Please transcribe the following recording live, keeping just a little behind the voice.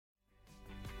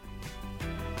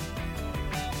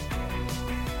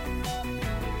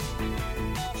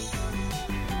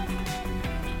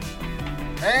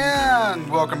And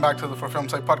welcome back to the For Film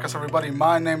Site podcast, everybody.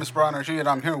 My name is Brian R.G. and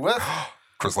I'm here with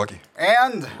Chris Lucky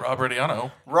and Rob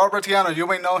Rettiano. Rob Rettiano. You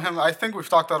may know him. I think we've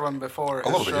talked about him before. A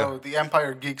little bit, yeah. The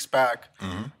Empire Geeks Back.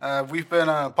 We've been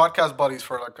podcast buddies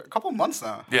for like a couple months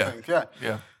now. Yeah. I think.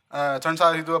 Yeah. Turns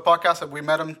out he do a podcast that we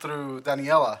met him through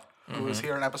Daniela, who was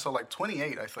here in episode like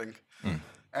 28, I think.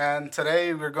 And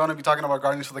today we're going to be talking about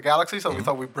Guardians of the Galaxy, so we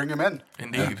thought we'd bring him in.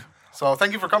 Indeed. Yeah. So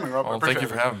thank you for coming, Rob. Well, thank you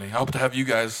for having me. I hope to have you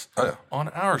guys on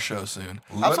our show soon.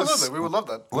 Absolutely. We would love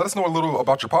that. Let us know a little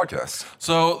about your podcast.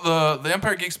 So the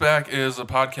Empire Geeks Back is a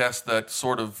podcast that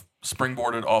sort of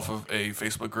springboarded off of a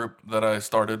Facebook group that I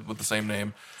started with the same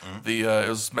name. It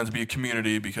was meant to be a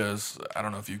community because I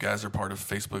don't know if you guys are part of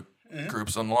Facebook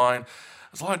groups online.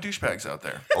 There's a lot of douchebags out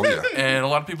there. Oh, yeah. And a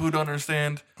lot of people who don't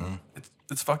understand.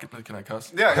 It's fucking. Can I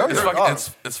cuss? Yeah,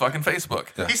 it's fucking Facebook.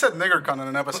 Yeah. He said nigger cunt in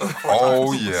an episode 4 times.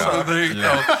 Oh, yeah. So there you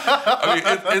go. I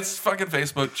mean, it's fucking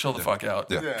Facebook. Chill the fuck out.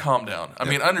 Yeah. Calm down. I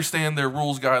mean, I understand their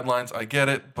rules, guidelines. I get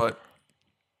it, but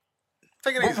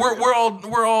Take it easy. we're all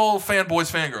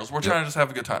fanboys, fangirls. We're trying to just have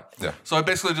a good time. Yeah. So I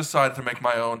basically decided to make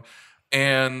my own,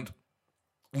 and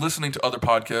listening to other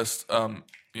podcasts.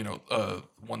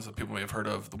 Ones that people may have heard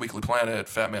of, The Weekly Planet,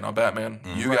 Fat Man on Batman,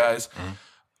 you guys.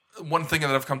 One thing that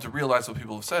I've come to realize what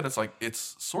people have said,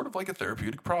 it's sort of like a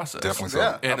therapeutic process. Definitely so.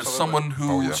 Yeah. And Absolutely. as someone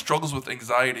who struggles with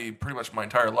anxiety pretty much my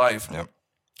entire life,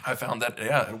 I found that,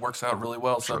 it works out really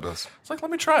well. So Sure does. it's like,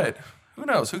 let me try it. Who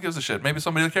knows? Who gives a shit? Maybe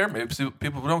somebody will care. Maybe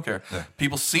people who don't care. Yeah.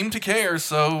 People seem to care,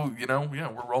 so,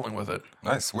 we're rolling with it.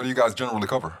 Nice. What do you guys generally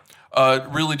cover?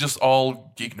 Really just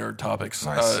all geek nerd topics.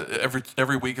 Nice.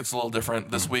 Every week it's a little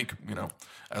different. This week,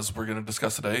 as we're going to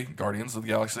discuss today, Guardians of the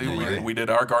Galaxy. Yeah. We did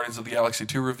our Guardians of the Galaxy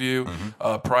 2 review.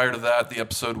 Prior to that, the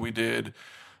episode we did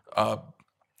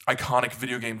iconic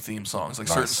video game theme songs, like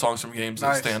certain songs from games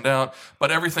that stand out.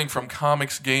 But everything from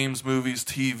comics, games, movies,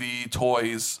 TV,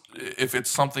 toys, if it's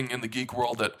something in the geek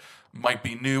world that might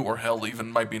be new or hell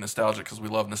even might be nostalgic, because we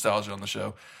love nostalgia on the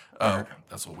show,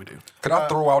 that's what we do. Could I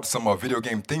throw out some video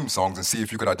game theme songs and see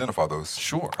if you could identify those?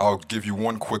 Sure. I'll give you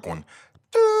one quick one.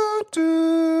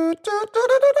 Oh,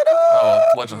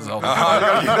 Legend of Zelda.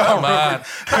 Come on.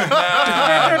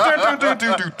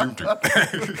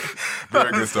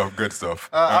 Very good stuff. Good stuff.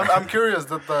 I'm curious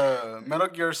that the Metal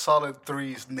Gear Solid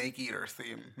 3 Snake Eater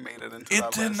theme made it into It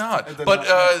that did list. not. It did But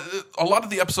not. a lot of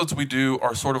the episodes we do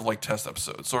are sort of like test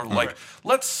episodes. Sort of like,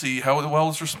 let's see how well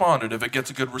it's responded. If it gets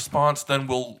a good response, then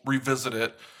we'll revisit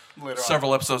it Later on.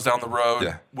 several episodes down the road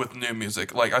Yeah. with new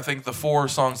music. Like, I think the 4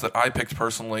 songs that I picked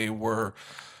personally were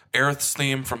Aerith's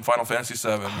theme from Final Fantasy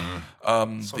VII,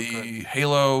 the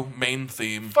Halo main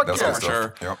theme, Fuck That's yeah. good for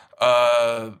stuff. sure.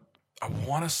 Yep. I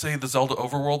want to say the Zelda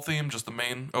Overworld theme, just the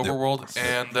main Overworld.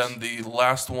 And then the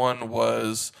last one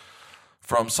was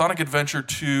from Sonic Adventure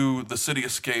to the City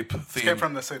Escape theme. Escape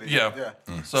from the City. Yeah.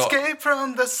 So Escape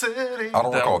from the City. I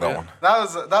don't recall that yeah. one. That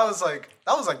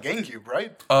was like GameCube,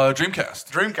 right?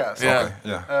 Dreamcast. Dreamcast. Yeah. Okay,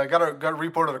 yeah. Got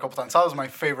reported a couple times. That was my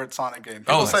favorite Sonic game.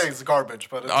 People nice. say it's garbage,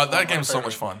 but it's one of That my game's so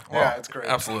favorites. much fun. Yeah, it's great.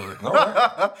 Absolutely. All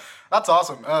right. That's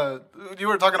awesome. You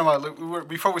were talking about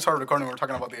before we started recording. We were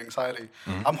talking about the anxiety.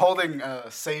 I'm holding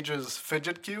Sage's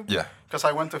fidget cube. Yeah. Because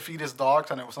I went to feed his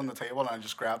dogs and it was on the table and I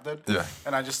just grabbed it. Yeah.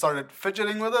 And I just started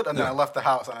fidgeting with it and then I left the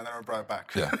house and I never brought it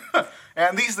back. Yeah.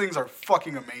 And these things are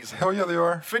fucking amazing. Hell yeah, they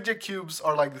are. Fidget cubes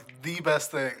are like the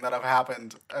best thing that have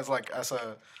happened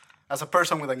as a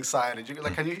person with anxiety.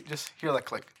 Can you just hear that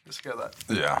click? Just hear that.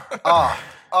 Yeah.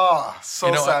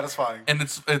 So satisfying. And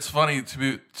it's funny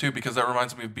too because that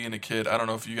reminds me of being a kid. I don't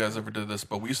know if you guys ever did this,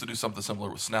 but we used to do something similar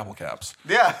with Snapple caps.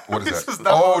 Yeah. What is that?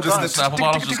 Oh, just just the Snapple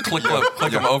bottles, just click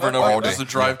them over and All over, day. just to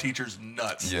drive teachers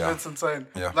nuts. Yeah. It's insane.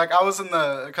 Yeah. Like I was in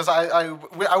because I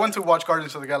went to watch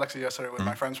Guardians of the Galaxy yesterday with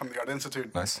my friends from the Art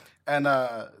Institute. Nice. And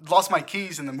lost my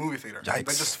keys in the movie theater. Yikes.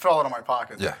 They just fell out of my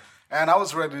pocket. Yeah. And I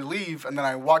was ready to leave, and then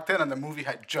I walked in, and the movie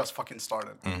had just fucking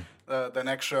started. The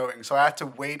next showing, so I had to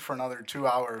wait for another 2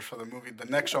 hours for the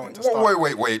next showing to start.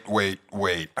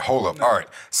 Wait. Hold up. All right.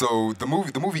 So the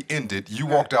movie ended. You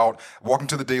walked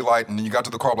into the daylight, and then you got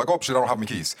to the car like, oh shit, I don't have my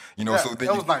keys. Yeah, so then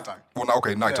it was nighttime. Well,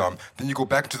 okay, nighttime. Then you go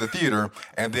back to the theater,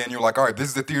 and then you're like, all right, this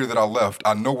is the theater that I left.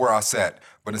 I know where I sat,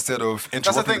 but instead of interrupting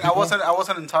That's the thing. people, I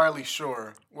wasn't entirely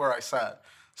sure where I sat.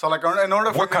 So like in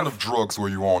order for what me kind to of drugs were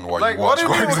you on while Like, you what watched do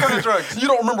you mean, what Guardians? kind of drugs? You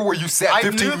don't remember where you sat I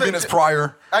 15 knew that- minutes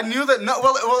prior? I knew that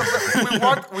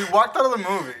we walked out of the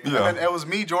movie Yeah. and it was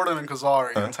me, Jordan, and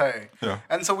Kazari and Tay. Yeah.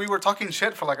 And so we were talking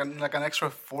shit for like an extra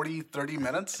 40, 30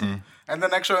 minutes. And the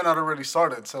next show had already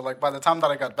started. So like by the time that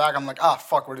I got back, I'm like,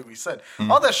 fuck, where did we sit?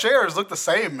 All the chairs look the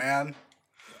same, man.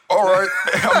 All right.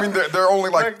 I mean, they're only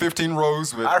like 15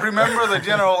 rows. But I remember the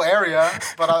general area,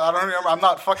 but I don't remember. I'm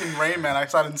not fucking Rain Man. I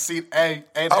sat in seat A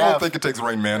and I don't F. think it takes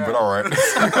Rain Man, but all right.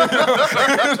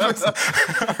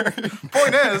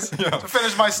 Point is, to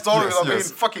finish my story without being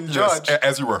fucking judged.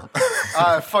 As you were.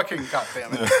 Fucking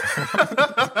goddamn it.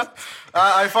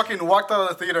 I fucking walked out of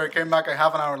the theater. I came back a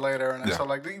half an hour later, and I saw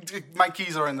like my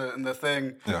keys are in the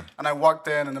thing. Yeah. And I walked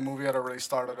in, and the movie had already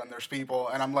started, and there's people,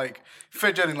 and I'm like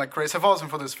fidgeting like crazy. If it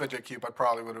wasn't for this fidget cube, I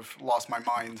probably would have lost my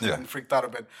mind and freaked out a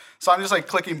bit. So I'm just like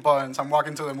clicking buttons. I'm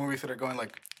walking to the movie theater, going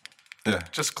like,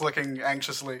 just clicking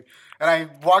anxiously. And I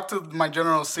walked to my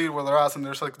general seat where they're at, and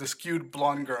there's like this cute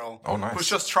blonde girl who's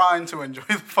just trying to enjoy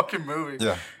the fucking movie.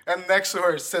 Yeah. And next to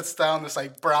her sits down this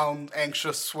like brown,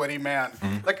 anxious, sweaty man.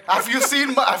 Like, have you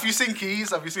seen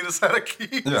Keys? Have you seen a set of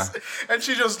Keys? Yeah. And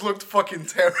she just looked fucking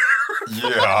terrible.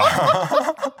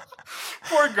 Yeah.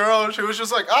 Poor girl. She was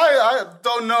just like, I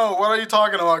don't know. What are you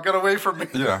talking about? Get away from me.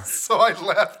 Yeah. So I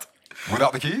left.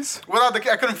 Without the keys? Without the key,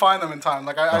 I couldn't find them in time.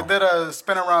 Like I did a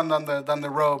spin around down the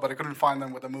row, but I couldn't find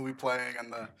them with the movie playing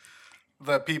and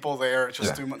the people there. It's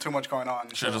just too much going on.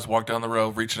 Should have just walked down the row,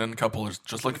 reaching in couplers,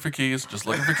 just looking for keys,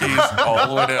 all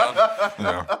the way down.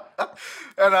 Yeah.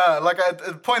 And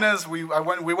the point is, we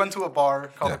went to a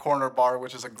bar called the Corner Bar,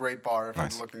 which is a great bar if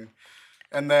you're looking.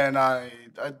 And then I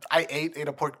ate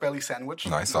a pork belly sandwich.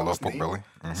 Nice, I love pork belly.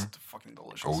 It's fucking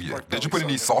delicious. Oh yeah. Pork Did you belly's put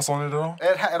any so sauce on it at all?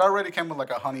 good. It already came with like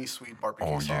a honey sweet barbecue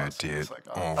sauce. Oh yeah, it did. It's like,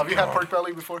 Oh, have you had God. pork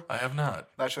belly before? I have not.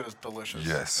 That shit is delicious.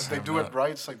 Yes. If they do it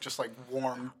right, it's like just like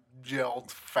warm,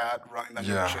 gelled fat running down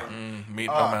your chin. Meat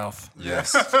in my mouth.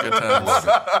 Yes. Good times.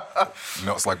 Love it.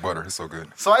 Melts like butter. It's so good.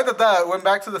 So I did that, went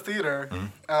back to the theater,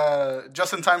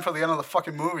 just in time for the end of the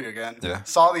fucking movie again. Yeah.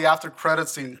 Saw the after credit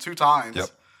scene 2 times. Yep.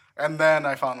 And then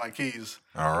I found my keys.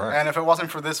 All right. And if it wasn't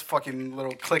for this fucking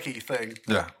little clicky thing,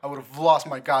 I would have lost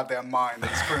my goddamn mind and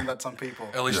screamed at some people.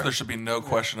 At least there should be no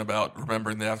question about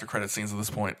remembering the after credit scenes at this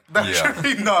point. There should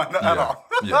be none at all.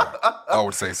 Yeah, I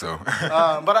would say so.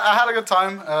 But I had a good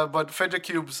time. But fidget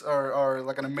cubes are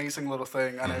like an amazing little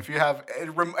thing. And if you have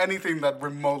anything that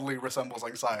remotely resembles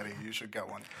anxiety, you should get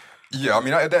one. Yeah, I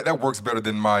mean, that works better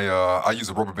than my, I use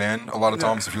a rubber band a lot of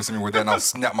times if you'll see me with that, and I'll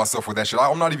snap myself with that shit.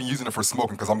 I'm not even using it for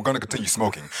smoking because I'm going to continue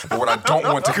smoking. But what I don't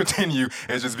want to continue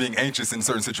is just being anxious in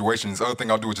certain situations. The other thing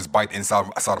I'll do is just bite the inside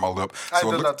of my lip. I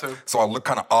did that too. So I look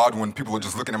kind of odd when people are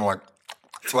just looking at me like,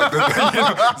 it's like,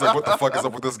 it's like, what the fuck is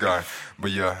up with this guy? But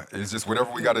yeah, it's just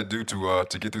whatever we got to do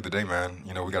to get through the day, man.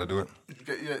 You know, we got to do it.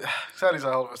 Yeah, Sadie's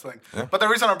a hell of a thing. Yeah. But the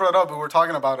reason I brought it up, we were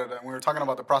talking about it, and we were talking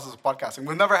about the process of podcasting.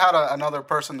 We've never had another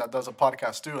person that does a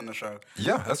podcast too in the show.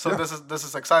 Yeah, that's so. This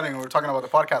is exciting. We're talking about the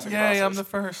podcasting process. Yay, I'm the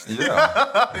first.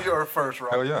 Yeah. You're first,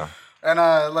 Rob. Hell yeah. And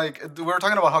we were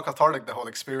talking about how cathartic the whole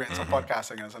experience of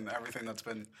podcasting is, and everything that's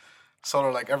been sort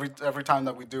of like every time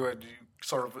that we do it, you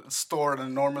sort of store an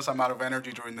enormous amount of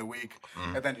energy during the week,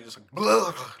 and then you just like.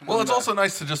 Blah, well, it's also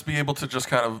nice to just be able to just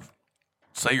kind of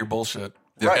say your bullshit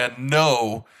Right. and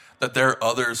know that there are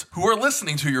others who are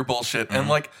listening to your bullshit and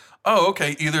like, oh,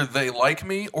 okay, either they like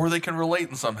me or they can relate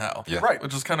in somehow. Yeah. Right.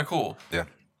 Which is kind of cool. Yeah.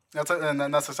 That's it, and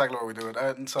that's exactly what we do it.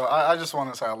 And so I just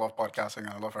want to say I love podcasting, and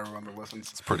I love everyone that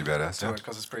listens It's pretty badass. to Yeah. it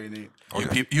because it's pretty neat.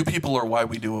 You people are why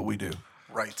we do what we do.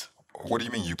 Right. What do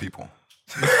you mean, you people?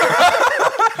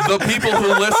 The people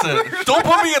who listen. Don't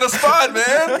put me in a spot,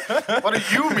 man. What do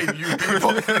you mean, you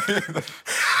people?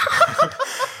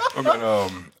 I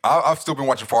mean, I've still been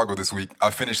watching Fargo this week. I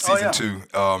finished season 2.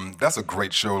 That's a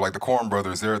great show. Like the Coen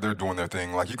brothers, they're doing their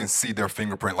thing. Like you can see their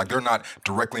fingerprint. Like they're not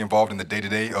directly involved in the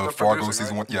day-to-day of Fargo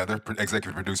season 1. Yeah, they're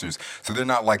executive producers. So they're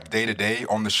not like day-to-day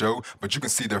on the show, but you can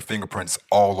see their fingerprints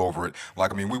all over it.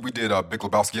 Like, I mean, we did Big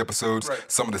Lebowski episodes. Right.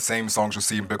 Some of the same songs you'll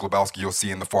see in Big Lebowski, you'll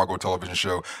see in the Fargo television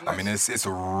show. Nice. I mean, it's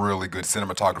a really good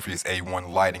cinematography is A1,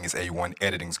 lighting is A1,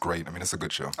 editing's great. I mean, it's a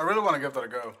good show. I really want to give that a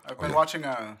go. I've been watching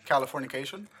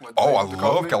Californication. With I Dave love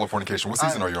Duchovny. Californication. What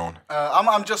season are you on?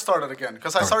 I'm just started again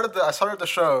because I started the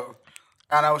show,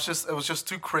 and it was just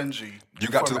too cringy. You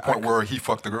got to the point where he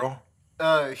fucked the girl?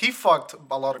 He fucked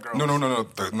a lot of girls. No.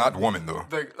 Not woman though.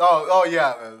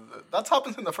 Yeah, that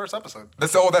happens in the first episode.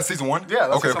 That's season 1. Yeah,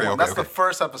 that's okay. That's the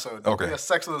first episode. Okay. Yeah,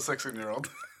 Sex with a 16-year-old.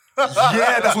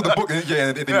 Yeah, that's what the book. Yeah,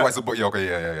 and then he writes the book. Yeah, okay,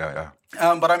 yeah.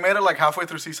 But I made it like halfway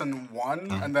through season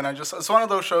 1, and then it's one of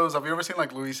those shows. Have you ever seen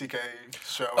like Louis C.K.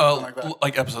 show or something like that?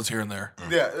 Like episodes here and there.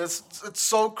 Yeah, it's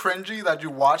so cringy that you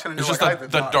watch and It's you're just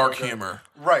like, the dark humor.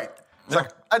 Right. It's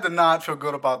like, I did not feel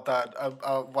good about that,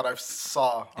 what I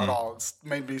saw at all. It's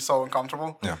made me so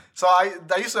uncomfortable. Yeah. So I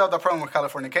used to have that problem with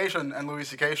Californication and Louis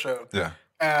C.K. show. Yeah.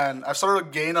 And I've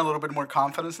started to gain a little bit more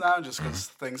confidence now just because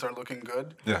things are looking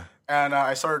good. Yeah. And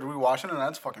I started rewatching it, and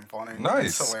that's fucking funny.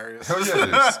 Nice. It's hilarious. Hell yeah, it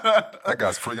is. That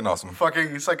guy's freaking awesome.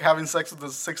 Fucking, it's like having sex with a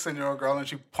 16-year-old girl, and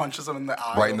she punches him in the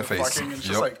eye. Right in the face. Fucking, it's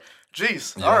just like,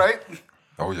 geez, Yeah. all right.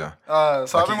 Oh yeah.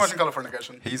 So I've been watching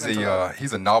Californication.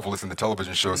 He's a novelist in the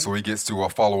television show, so he gets to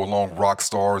follow along rock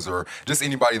stars or just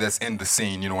anybody that's in the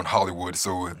scene, in Hollywood.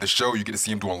 So the show, you get to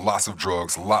see him doing lots of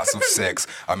drugs, lots of sex.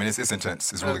 I mean, it's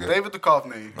intense. It's really good. David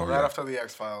Duchovny, Oh, right yeah. after the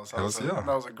X-Files. That Yeah.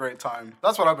 was a great time.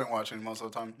 That's what I've been watching most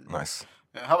of the time. Nice.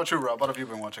 Yeah. How about you, Rob? What have you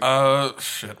been watching?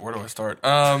 Shit, where do I start?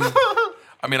 I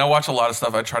mean, I watch a lot of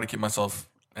stuff. I try to keep myself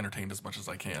entertained as much as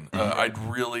I can. I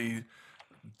really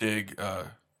dig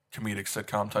comedic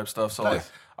sitcom type stuff. So like,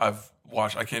 I've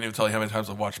watched. I can't even tell you how many times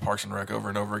I've watched Parks and Rec over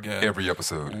and over again. Every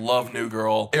episode. Love New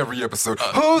Girl. Every episode.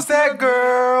 Who's that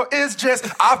girl? It's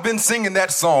Jess. I've been singing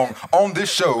that song on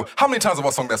this show. How many times have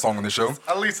I sung that song on this show?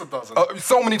 At least a dozen.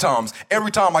 So many times.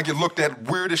 Every time I get looked at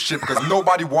weird as shit because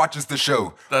nobody watches the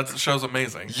show. That show's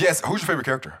amazing. Yes. Who's your favorite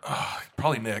character?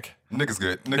 Probably Nick. Nick is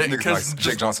good. Nick is nice.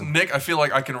 Jake Johnson. Nick, I feel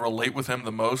like I can relate with him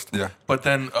the most. Yeah. But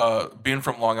then being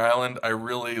from Long Island, I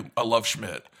love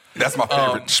Schmidt. That's my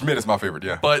favorite. Schmidt is my favorite,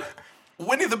 yeah. But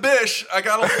Winnie the Bish, I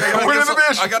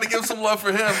gotta give some love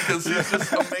for him because he's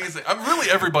just amazing. I'm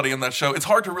really everybody in that show. It's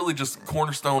hard to really just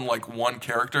cornerstone like one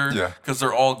character because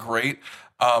they're all great.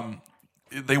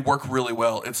 They work really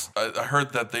well. I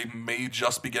heard that they may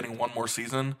just be getting one more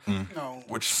season,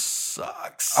 which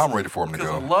sucks. I'm ready for him to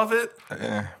because go. I love it.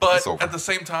 Yeah, but at the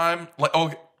same time,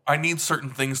 I need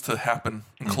certain things to happen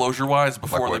closure-wise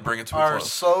before they bring it to a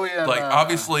close. Zoe and,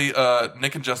 obviously,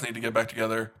 Nick and Jess need to get back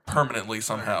together permanently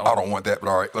somehow. I don't want that, but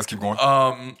all right, let's keep going.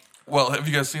 Well, have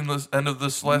you guys seen the end of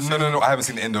this last season? No. I haven't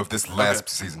seen the end of this last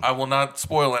season. I will not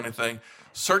spoil anything.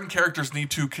 Certain characters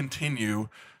need to continue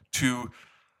to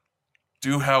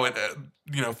do how it,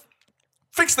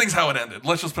 fix things how it ended.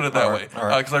 Let's just put it that way.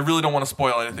 Because I really don't want to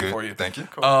spoil anything for you. Thank you.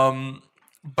 Cool.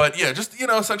 But yeah, just,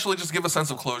 essentially just give a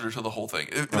sense of closure to the whole thing.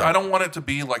 I don't want it to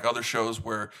be like other shows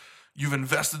where you've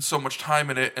invested so much time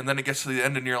in it and then it gets to the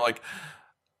end and you're like,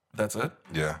 that's it?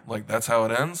 Yeah. Like, that's how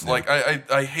it ends? Yeah. Like,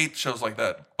 I hate shows like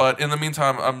that. But in the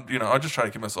meantime, I just try to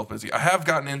keep myself busy. I have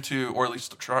gotten into, or at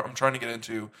least I'm trying to get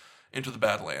into the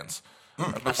Badlands.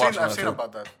 I've seen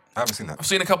about that. I haven't seen that. I've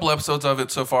seen a couple episodes of it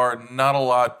so far. Not a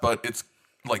lot, but it's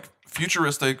like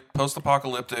futuristic,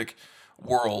 post-apocalyptic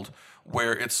world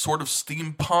where it's sort of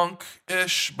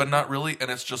steampunk-ish, but not really, and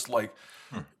it's just like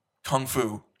kung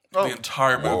fu the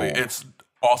entire movie. It's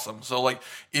awesome. So like,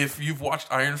 if you've watched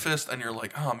Iron Fist and you're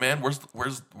like, oh man, where's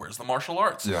the martial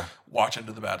arts? Yeah. Watch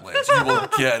Into the Badlands. You will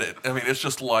get it. I mean, it's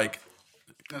just like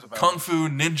kung fu,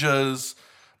 ninjas,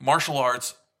 martial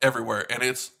arts everywhere, and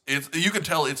it's you can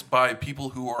tell it's by people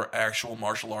who are actual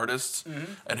martial artists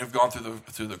and have gone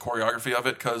through the choreography of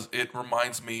it, because it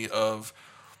reminds me of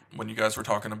when you guys were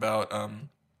talking about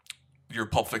your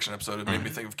Pulp Fiction episode. It made me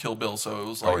think of Kill Bill. So it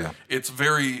was like it's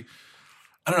very,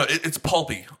 I don't know, it's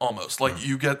pulpy almost. Like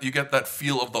you get that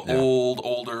feel of the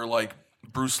older like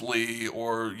Bruce Lee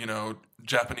or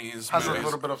Japanese has movies. A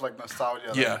little bit of like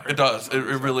nostalgia. Yeah, it does. It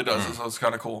really does. So it's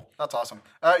kind of cool. That's awesome.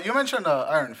 You mentioned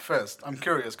Iron Fist. I'm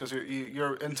curious because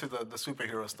you're into the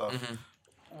superhero stuff.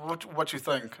 What you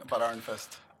think about Iron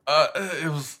Fist? It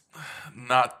was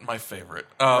not my favorite.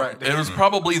 It was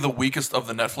probably the weakest of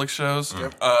the Netflix shows.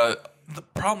 The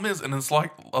problem is, and it's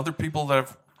like other people that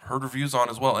I've heard reviews on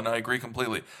as well, and I agree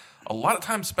completely, a lot of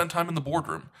time spent time in the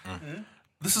boardroom.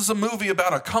 This is a movie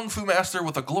about a kung fu master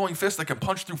with a glowing fist that can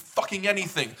punch through fucking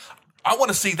anything. I want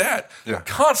to see that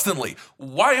constantly.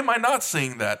 Why am I not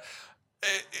seeing that?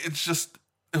 It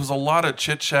was a lot of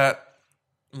chit-chat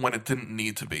when it didn't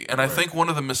need to be. And I think one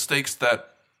of the mistakes that,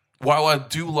 while I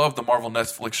do love the Marvel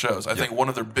Netflix shows, I think one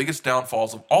of their biggest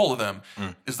downfalls of all of them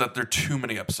is that there are too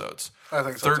many episodes. I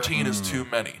think so 13 is too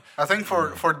many. I think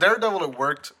for Daredevil it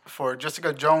worked. For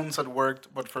Jessica Jones it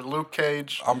worked. But for Luke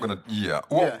Cage...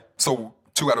 So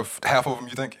 2 out of half of them,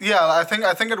 you think? Yeah, I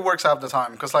think it works half the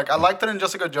time. Because I liked it in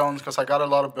Jessica Jones because I got a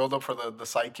lot of build-up for the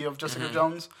psyche of Jessica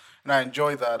Jones. And I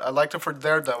enjoyed that. I liked it for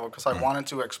Daredevil because I wanted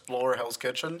to explore Hell's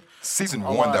Kitchen. Season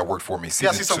 1 that worked for me.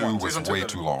 Season 2 was way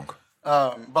too long.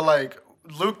 But like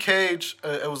Luke Cage,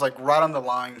 it was like right on the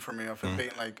line for me of it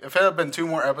being like, if it had been 2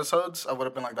 more episodes, I would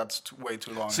have been like, that's way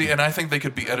too long. See, and I think they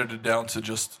could be edited down to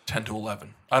just 10 to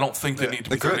 11. I don't think they need to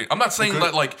be 30. I'm not saying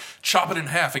that like chop it in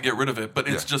half and get rid of it, but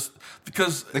it's just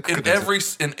because in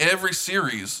every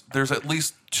series there's at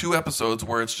least 2 episodes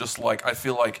where it's just like, I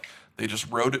feel like they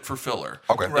just wrote it for filler.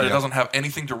 Okay. That it doesn't have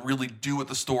anything to really do with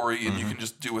the story, and you can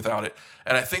just do without it.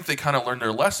 And I think they kind of learned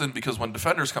their lesson because when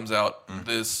Defenders comes out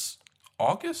this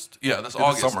August. Yeah, this This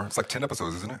August. summer. It's like 10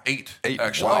 episodes, isn't it? 8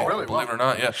 actually. Wow. Really? Believe it or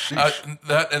not, yeah.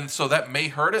 Sheesh. So that may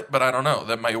hurt it, but I don't know.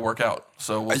 That may work out.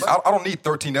 So we'll see. I don't need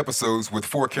 13 episodes with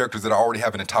 4 characters that I already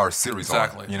have an entire series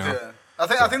Exactly. on. You know? Yeah. I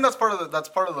think that's part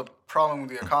of the problem with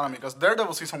the economy, because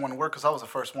Daredevil season 1 worked because I was the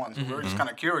first one, so we were just kind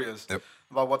of curious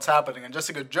about what's happening. And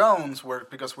Jessica Jones worked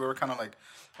because we were kind of like,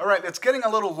 all right, it's getting a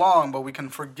little long, but we can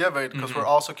forgive it because we're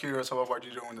also curious about what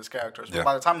you're doing with these characters. But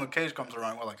by the time Luke Cage comes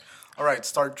around, we're like, all right,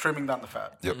 start trimming down the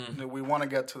fat. Yep. We want to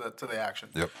get to the action.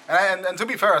 Yep. And to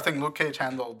be fair, I think Luke Cage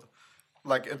handled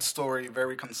like its story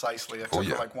very concisely, except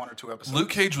for like 1 or 2 episodes.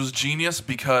 Luke Cage was genius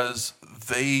because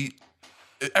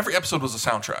every episode was a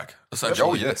soundtrack, essentially.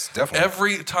 Oh, yes, definitely.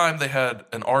 Every time they had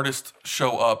an artist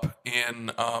show up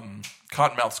in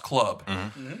Cottonmouth's club,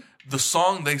 the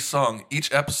song they sung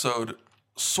each episode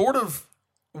sort of,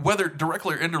 whether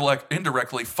directly or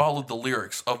indirectly, followed the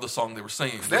lyrics of the song they were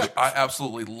singing, which I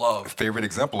absolutely love. Favorite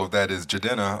example of that is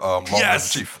Jadena, Long Live the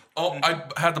Chief. Oh, I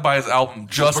had to buy his album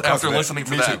just because after of that. listening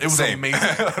to Me that. too. It was Same.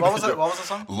 amazing. What was the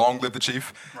song? Long Live the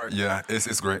Chief. Right. Yeah,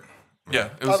 it's great. Yeah,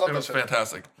 it love was that shit.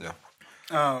 fantastic. Yeah.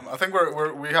 I think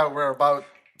we're about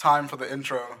time for the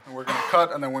intro, and we're gonna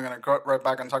cut, and then we're gonna go right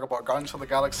back and talk about Guardians of the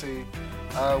Galaxy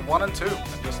 1 and 2,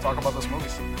 and just talk about those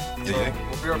movies. So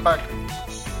we'll be right back.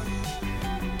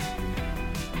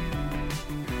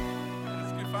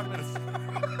 Let's give 5 minutes.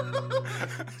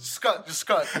 Just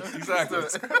cut. Exactly.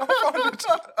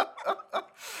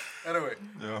 Anyway,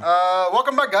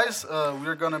 welcome back, guys.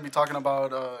 We're gonna be talking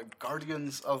about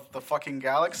Guardians of the fucking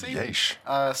Galaxy.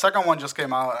 Yeesh. Second one just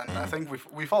came out, and I think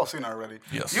we've all seen it already.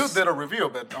 Yes. You did a review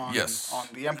of it on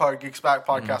the Empire Geeks Back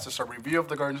podcast. It's a review of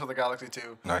the Guardians of the Galaxy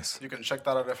 2. Nice. You can check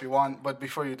that out if you want. But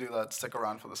before you do that, stick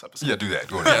around for this episode. Yeah, do that.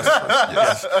 Go ahead.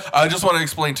 Yes. I just want to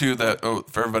explain too that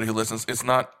for everybody who listens, it's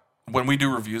not. When we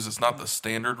do reviews, it's not the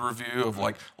standard review of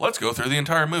like, let's go through the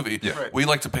entire movie. Yeah. Right. We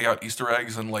like to pick out Easter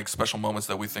eggs and like special moments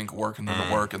that we think work and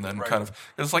don't work, and then kind of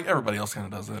it's like everybody else kind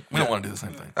of does it. We don't want to do the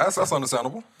same thing. That's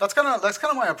understandable. That's kind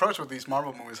of my approach with these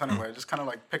Marvel movies anyway. Just kind of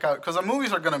like pick out, because the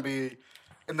movies are gonna be,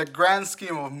 in the grand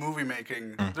scheme of movie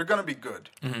making, they're gonna be good.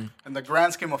 In the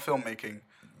grand scheme of filmmaking,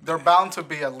 they're bound to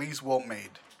be at least well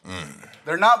made.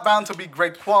 They're not bound to be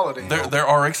great quality. There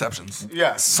are exceptions.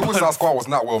 Yes. Suicide Squad was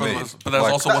not well made. But that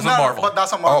also wasn't Marvel. But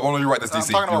that's a Marvel. Oh, no, you're right. That's DC.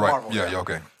 I'm talking You're about right. Marvel. Yeah,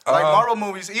 okay. Like Marvel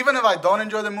movies, even if I don't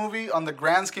enjoy the movie, on the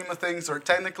grand scheme of things, they're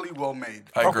technically well made.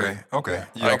 I agree. Okay.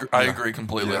 I agree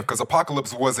completely. Yeah, because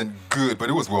Apocalypse wasn't good, but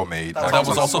it was well made. That's That was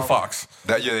also also Marvel. Fox.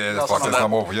 That's Fox. That's that-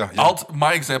 not over. Yeah.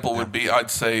 My example would be,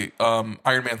 I'd say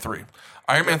Iron Man 3.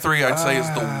 Iron Man 3, I'd say, is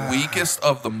the weakest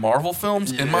of the Marvel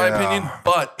films, in my opinion,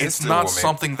 but it's still not well made.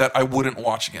 something that I wouldn't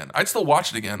watch again. I'd still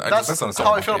watch it again. That's understandable.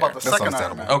 how I feel about the That's second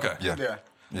Iron Man. understandable. Okay. Yeah.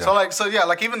 Yeah. So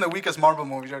like even the weakest Marvel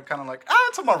movies, you're kind of like,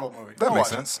 it's a Marvel movie. That I'll makes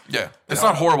watch it. sense. Yeah. It's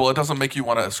not horrible. It doesn't make you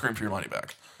want to scream for your money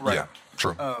back. Right. Yeah.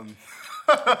 True.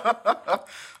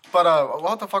 But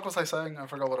what the fuck was I saying? I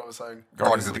forgot what I was saying.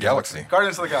 Guardians of the Galaxy.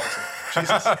 Guardians of the Galaxy.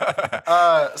 Jesus.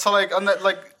 So like on that,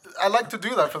 like I like to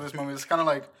do that for this movie. It's kind of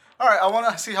like, all right, I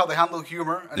want to see how they handle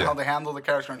humor and how they handle the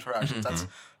character interactions. That's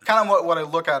kind of what I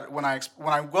look at when I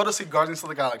go to see Guardians of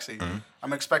the Galaxy.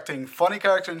 I'm expecting funny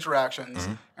character interactions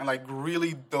and like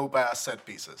really dope ass set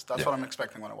pieces. That's what I'm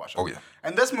expecting when I watch it. Oh, yeah.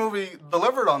 And this movie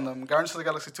delivered on them. Guardians of the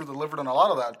Galaxy 2 delivered on a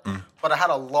lot of that, but I had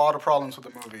a lot of problems with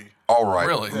the movie. All right.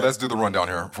 Really? Let's do the rundown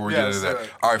here before we Yeah, get into let's that. do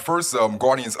it. All right. First,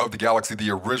 Guardians of the Galaxy, the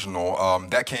original.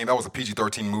 That was a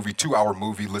PG-13 movie, 2-hour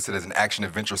movie, listed as an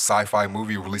action-adventure sci-fi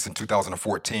movie, released in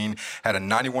 2014. Had a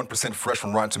 91% fresh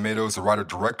from Rotten Tomatoes. The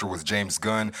writer-director was James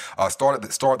Gunn. Starred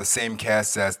the same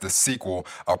cast as the sequel,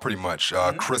 pretty much.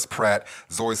 Chris Pratt,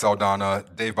 Zoe Saldana,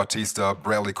 Dave Bautista,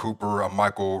 Bradley Cooper,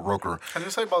 Michael Rooker. Can you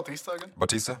say Bautista again?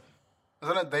 Batista?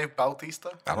 Isn't it Dave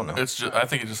Bautista? I don't know. It's just, I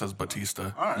think it just says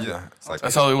Batista. All right. Yeah. It's like,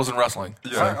 That's how it was in wrestling.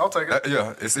 yeah. All right, I'll take it.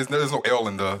 Yeah. There's no L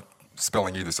in the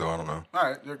spelling either, so I don't know. All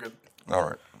right, you're good. All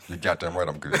right. You're goddamn right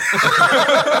I'm good.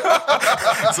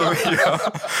 So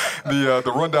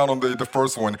the rundown on the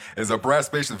first one is a Brad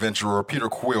space adventurer, Peter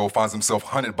Quill, finds himself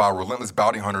hunted by relentless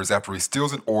bounty hunters after he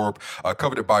steals an orb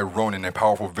coveted by Ronan, a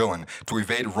powerful villain. To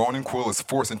evade Ronan, Quill is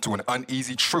forced into an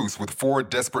uneasy truce with 4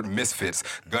 desperate misfits: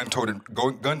 gun-toting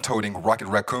Rocket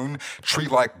Raccoon,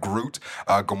 tree-like Groot,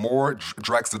 Gamora,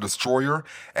 Drax the Destroyer,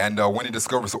 and when he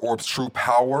discovers the orb's true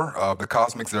power of the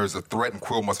cosmics, there is a threat, and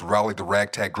Quill must rally the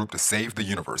ragtag group to save the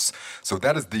universe. Universe. So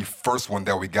that is the first one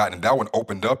that we got, and that one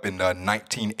opened up in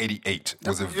 1988.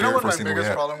 Was the very first thing we had. You know what my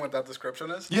biggest problem with that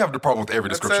description is? You have the problem with every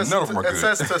description. None of them are good. It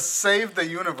says to save the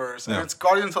universe, and it's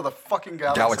Guardians of the fucking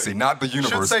Galaxy. Galaxy, not the universe.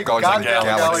 Should say Guardians of the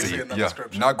Galaxy in the yeah,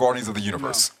 description. not Guardians of the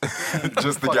Universe. No.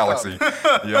 Just the Galaxy.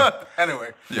 Yeah.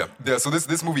 Anyway. Yeah. So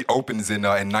this movie opens in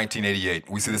 1988.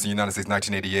 We see this in the United States,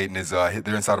 1988, and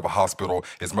they're inside of a hospital.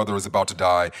 His mother is about to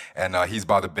die, and he's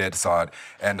by the bedside,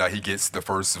 and he gets the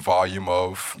first volume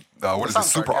of what is it?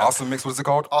 Super Awesome Mix. What is it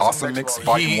called? Awesome Mix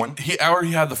Volume 1. He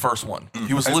already had the first one.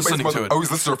 He was listening to it. Oh, he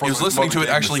was listening to it. He was listening to it.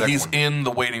 Actually, he's in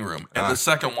the waiting room, and the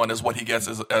second one is what he gets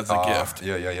as a gift.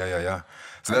 Yeah.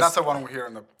 So that's the one we hear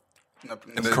in the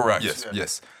correct.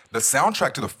 Yes. The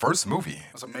soundtrack to the first movie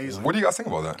was amazing. What do you guys think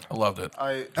about that? I loved it.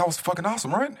 That was fucking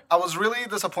awesome, right? I was really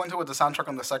disappointed with the soundtrack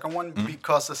on the second one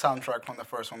because the soundtrack from the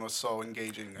first one was so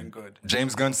engaging and good.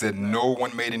 James Gunn said no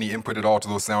one made any input at all to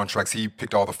those soundtracks. He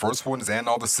picked all the first ones and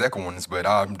all the second ones, but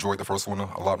I enjoyed the first one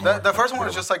a lot more. The first one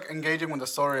was just like engaging with the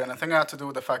story, and I think it had to do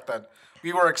with the fact that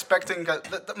we were expecting.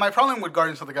 My problem with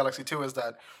Guardians of the Galaxy 2 is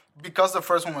that because the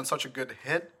first one was such a good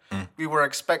hit, we were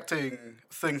expecting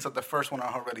things that the first one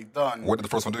had already done. What did the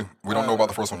first one do? We don't know about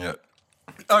the first one yet.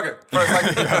 Okay,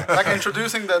 like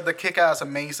introducing the kick-ass,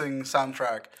 amazing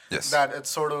soundtrack. Yes. That it's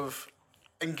sort of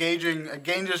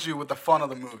engages you with the fun of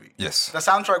the movie. Yes. The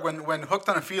soundtrack when Hooked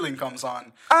on a Feeling comes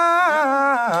on.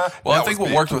 Well, I think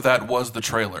what worked with that was the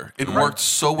trailer. It worked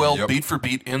so well, beat for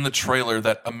beat, in the trailer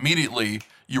that immediately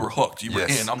you were hooked. You were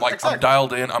in. I'm like, I'm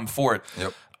dialed in. I'm for it.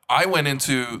 Yep. I went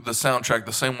into the soundtrack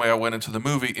the same way I went into the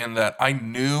movie, in that I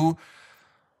knew,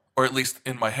 or at least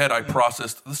in my head, I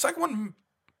processed the second one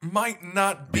might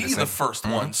not be the first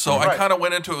one. So I kind of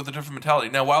went into it with a different mentality.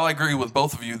 Now, while I agree with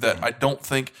both of you that I don't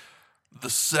think the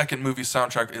second movie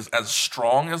soundtrack is as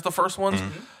strong as the first one's,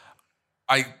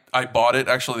 I bought it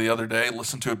actually the other day,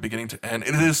 listened to it beginning to end.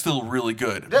 It is still really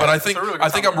good. Yeah, but I think really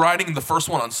I'm riding the first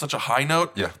one on such a high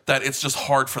note that it's just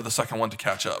hard for the second one to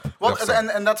catch up. Well,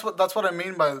 and that's what I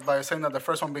mean by saying that the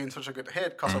first one being such a good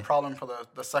hit caused a problem for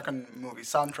the second movie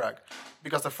soundtrack,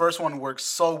 because the first one works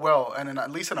so well, and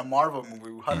at least in a Marvel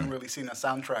movie, we hadn't really seen a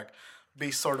soundtrack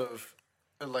be sort of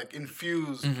like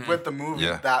infused with the movie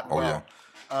that well.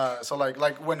 So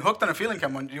like when Hooked on a Feeling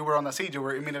came, when you were on the seat, you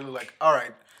were immediately like, all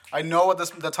right, I know what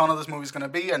the tone of this movie is going to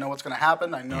be. I know what's going to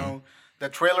happen. I know the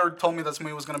trailer told me this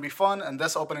movie was going to be fun, and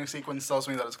this opening sequence tells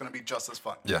me that it's going to be just as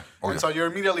fun. Yeah. So you're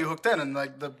immediately hooked in, and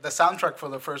like the soundtrack for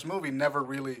the first movie never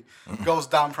really goes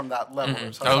down from that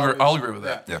level. So I'll agree with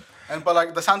that. Yeah. But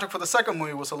like the soundtrack for the second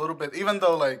movie was a little bit, even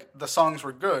though like the songs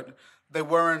were good, they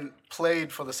weren't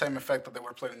played for the same effect that they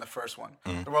were played in the first one.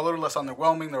 They were a little less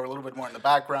underwhelming. They were a little bit more in the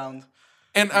background.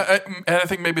 And I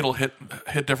think maybe it'll hit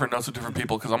different notes with different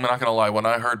people, because I'm not going to lie. When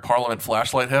I heard Parliament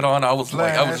Flashlight hit on, I was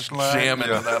jamming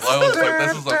to that. I was like,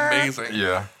 this is amazing.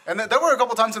 Yeah. And there were a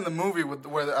couple times in the movie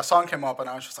where a song came up, and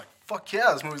I was just like, fuck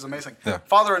yeah, this movie's amazing. Yeah.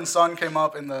 Father and Son came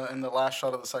up in the last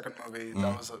shot of the second movie.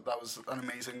 That was an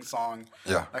amazing song.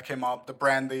 Yeah. That came up. The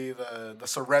Brandy, the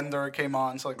Surrender came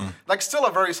on. So like still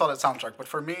a very solid soundtrack. But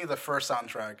for me, the first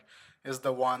soundtrack is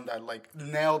the one that like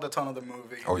nailed the tone of the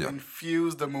movie,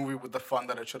 infused the movie with the fun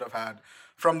that it should have had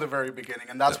from the very beginning,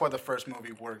 and that's why the first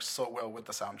movie works so well with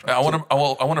the soundtrack. I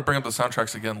want to bring up the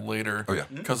soundtracks again later,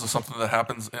 because of something that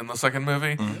happens in the second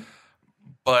movie.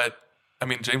 But I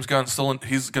mean, James Gunn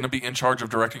he's going to be in charge of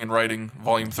directing and writing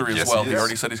Volume 3 as well. He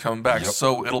already said he's coming back,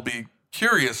 so it'll be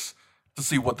curious to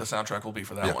see what the soundtrack will be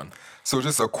for that one. So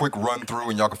just a quick run through,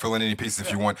 and y'all can fill in any pieces if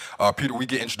you want. We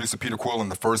get introduced to Peter Quill in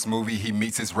the first movie. He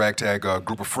meets his ragtag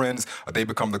group of friends. They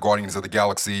become the Guardians of the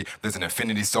Galaxy. There's an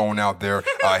Infinity Stone out there.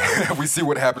 We see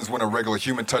what happens when a regular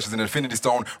human touches an Infinity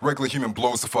Stone. Regular human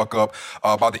blows the fuck up.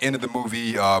 By the end of the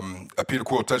movie, Peter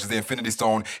Quill touches the Infinity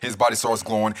Stone. His body starts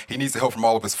glowing. He needs the help from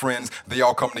all of his friends. They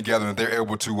all come together, and they're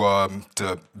able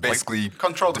to basically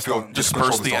control the stone.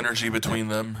 Disperse the energy between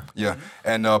them. Yeah,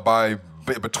 and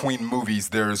between movies,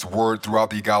 there's word throughout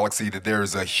the galaxy that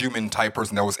there's a human-type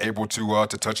person that was able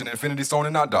to touch an Infinity Stone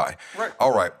and not die. Right.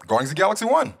 All right. Guardians of the Galaxy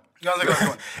 1. Guardians of the Galaxy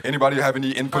 1. Anybody have any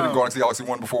input in Guardians of the Galaxy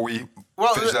 1 before we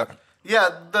finish that? Yeah,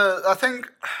 I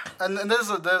think, and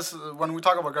there's when we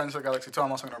talk about Guardians of the Galaxy 2,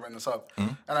 I'm also going to bring this up.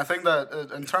 And I think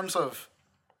that in terms of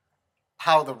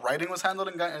how the writing was handled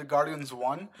in Guardians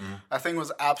 1, I think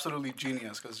was absolutely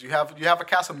genius, because you have a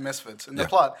cast of misfits in the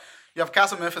plot. You have a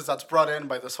cast of misfits that's brought in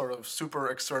by this sort of super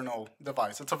external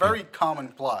device. It's a very common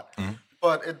plot,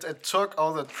 but it took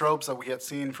all the tropes that we had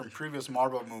seen from previous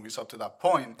Marvel movies up to that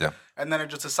point, and then it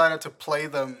just decided to play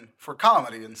them for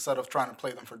comedy instead of trying to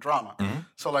play them for drama.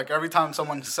 So like every time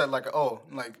someone said like, oh,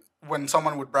 like when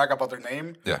someone would brag about their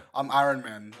name, Yeah. I'm Iron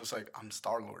Man. It's like, I'm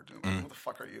Star-Lord. Who the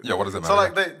fuck are you? Yeah, what does it So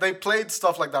matter? like they played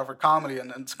stuff like that for comedy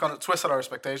and it's kind of twisted our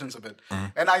expectations a bit.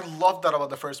 And I loved that about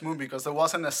the first movie because there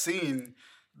wasn't a scene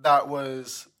that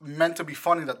was meant to be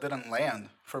funny that didn't land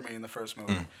for me in the first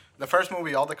movie. The first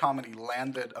movie, all the comedy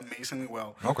landed amazingly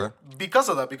well. Okay. Because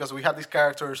of that, because we had these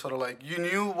characters sort of like, you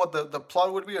knew what the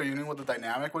plot would be or you knew what the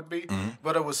dynamic would be,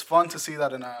 but it was fun to see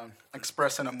that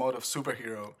expressed in a mode of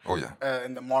superhero. Oh, yeah.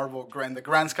 In the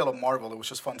grand scale of Marvel, it was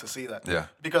just fun to see that. Yeah.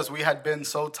 Because we had been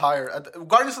so tired.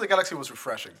 Guardians of the Galaxy was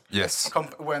refreshing. Yes.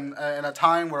 When in a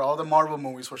time where all the Marvel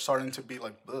movies were starting to be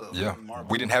like, ugh, Yeah. Marvel.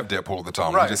 We didn't have Deadpool at the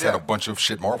time. Right, We just had a bunch of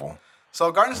shit Marvel. So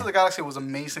Guardians of the Galaxy was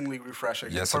amazingly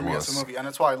refreshing Yes, for it me was. as a movie, and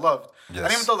it's why I loved. Yes.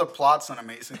 And even though the plot's not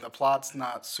amazing, the plot's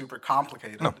not super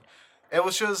complicated. No. It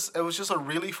was just a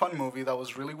really fun movie that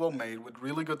was really well made with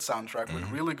really good soundtrack, with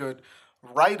really good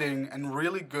writing and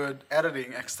really good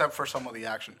editing, except for some of the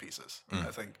action pieces.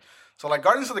 I think so. Like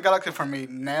Guardians of the Galaxy for me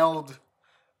nailed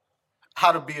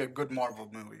how to be a good Marvel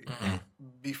movie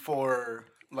before,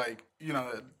 like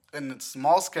in its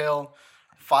small scale,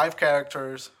 5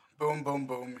 characters. Boom, boom,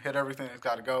 boom. Hit everything that's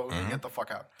got to go and get the fuck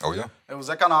out. Oh, yeah? It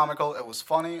was economical, it was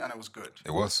funny, and it was good.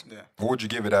 It was? Yeah. What would you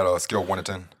give it at a scale of 1 to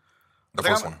 10? The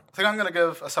first one. I think I'm going to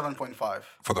give a 7.5.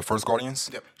 For the first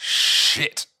Guardians? Yep.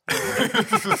 Shit.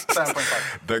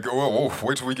 7.5. Whoa,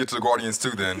 wait till we get to the Guardians 2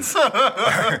 then.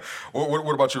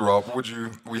 what about you, Rob?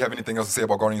 We have anything else to say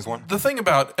about Guardians 1? The thing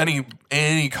about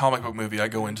any comic book movie I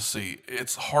go in to see,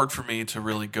 it's hard for me to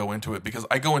really go into it because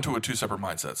I go into it with 2 separate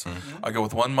mindsets. I go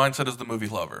with one mindset as the movie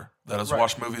lover that has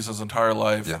watched movies his entire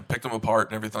life, picked them apart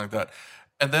and everything like that.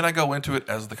 And then I go into it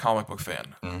as the comic book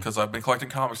fan because I've been collecting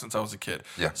comics since I was a kid.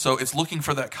 Yeah. So it's looking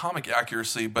for that comic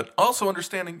accuracy, but also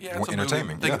understanding, it's a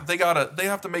entertainment, movie. They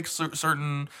have to make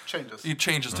certain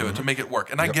changes to it to make it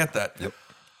work, and I get that. Yep.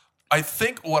 I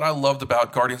think what I loved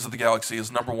about Guardians of the Galaxy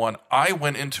is number one, I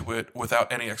went into it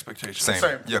without any expectations.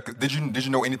 Same. Yeah. Did you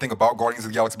know anything about Guardians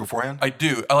of the Galaxy beforehand? I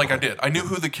do. I did. I knew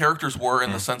who the characters were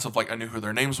in the sense of I knew who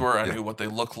their names were. I knew what they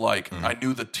looked like. I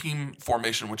knew the team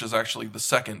formation, which is actually the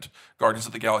second Guardians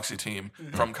of the Galaxy team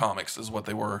from comics, is what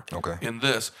they were in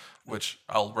this, which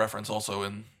I'll reference also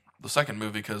in the second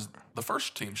movie because the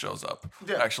first team shows up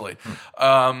actually,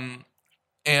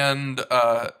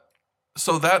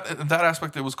 So that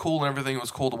aspect, it was cool and everything. It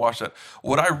was cool to watch that.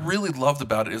 What I really loved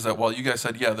about it is that while you guys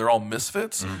said, they're all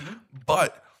misfits,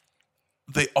 but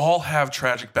they all have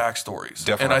tragic backstories.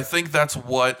 Definitely. And I think that's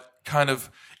what kind of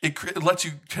it lets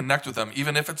you connect with them,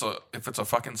 even if it's a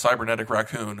fucking cybernetic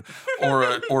raccoon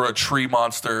or a tree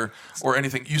monster or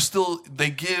anything.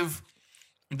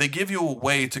 They give you a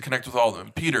way to connect with all of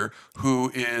them. Peter, who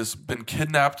is been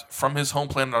kidnapped from his home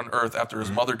planet on Earth after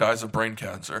his mother dies of brain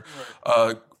cancer.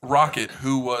 Rocket,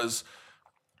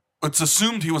 it's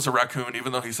assumed he was a raccoon,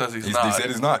 even though he says he's not. He said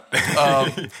he's not.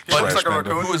 But like a raccoon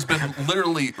who has been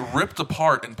literally ripped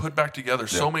apart and put back together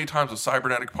so many times with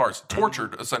cybernetic parts,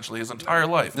 tortured essentially his entire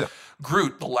life. Yeah.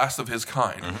 Groot, the last of his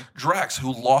kind. Drax,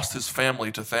 who lost his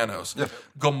family to Thanos.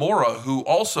 Gamora, who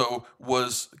also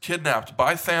was kidnapped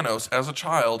by Thanos as a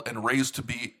child and raised to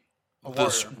be a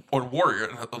warrior.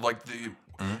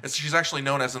 She's actually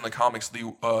known as in the comics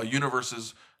the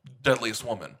universe's deadliest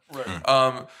woman.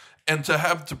 Right. And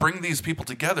to bring these people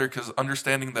together, because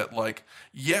understanding that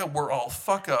we're all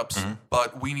fuck ups,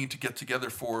 but we need to get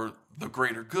together for the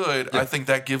greater good. I think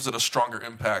that gives it a stronger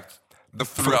impact.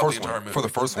 For the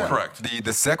first one. Correct.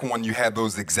 The second one, you had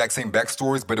those exact same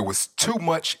backstories, but it was too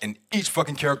much in each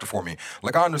fucking character for me.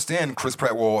 Like, I understand Chris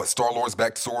Pratt, Star-Lord's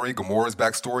backstory, Gamora's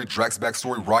backstory, Drax's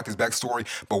backstory, Rocket's backstory,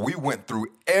 but we went through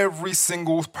every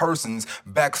single person's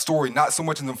backstory, not so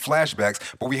much in the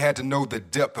flashbacks, but we had to know the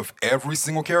depth of every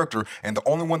single character, and the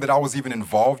only one that I was even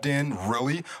involved in,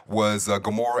 really, was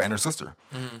Gamora and her sister.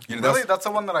 That's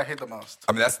the one that I hate the most.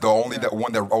 I mean, that's the only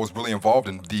one that I was really involved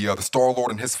in. The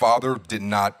Star-Lord and his father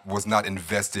was not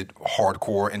invested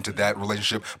hardcore into that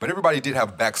relationship, but everybody did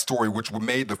have backstory, which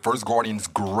made the first Guardians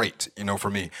great. For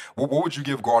me, what would you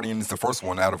give Guardians the first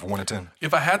one out of 1 to 10?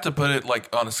 If I had to put it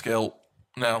on a scale,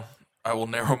 now I will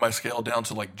narrow my scale down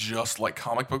to just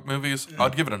comic book movies.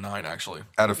 I'd give it a 9 actually.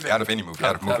 Out of any movie,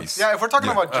 out of movies. Yeah, if we're talking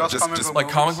about just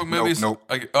comic book movies, nope.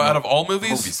 Out of all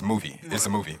movies, movie. It's a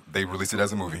movie. They released it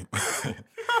as a movie.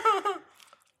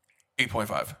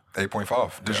 8.5.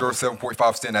 8.5. Does your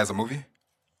 7.5 stand as a movie?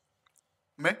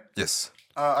 Me? Yes.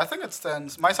 I think it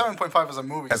stands. My 7.5 as a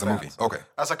movie. As a movie, okay.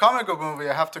 As a comic book movie,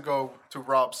 I have to go to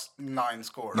Rob's 9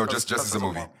 score. No, just as a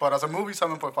movie. But as a movie,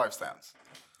 7.5 stands.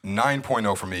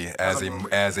 9.0 for me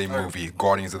as a movie.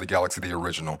 Guardians of the Galaxy, the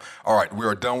original. All right, we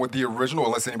are done with the original.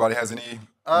 Unless anybody has any.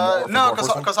 No,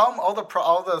 because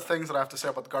all the things that I have to say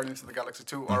about Guardians of the Galaxy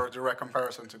 2 are a direct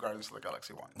comparison to Guardians of the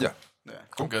Galaxy 1. Yeah.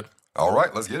 Cool. Good. All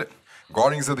right, let's get it.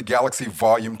 Guardians of the Galaxy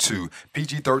Volume 2,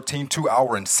 PG-13,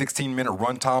 2-hour and 16-minute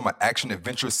runtime, an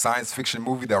action-adventure science fiction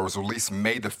movie that was released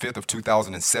May the 5th of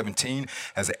 2017,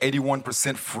 has an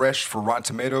 81% fresh for Rotten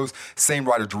Tomatoes, same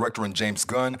writer, director, and James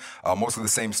Gunn, most of the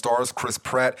same stars, Chris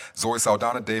Pratt, Zoe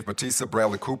Saldana, Dave Bautista,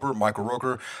 Bradley Cooper, Michael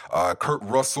Rooker, Kurt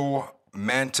Russell,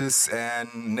 Mantis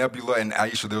and Nebula and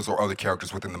Aisha, those are other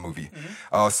characters within the movie.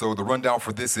 So the rundown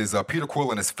for this is Peter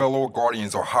Quill and his fellow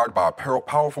Guardians are hired by a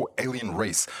powerful alien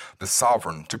race, the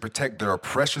Sovereign, to protect their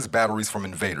precious batteries from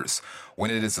invaders.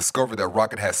 When it is discovered that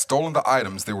Rocket has stolen the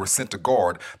items they were sent to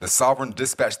guard, the Sovereign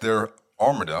dispatched their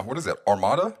Armada, what is that?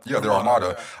 Armada? Yeah, their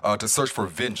Armada, to search for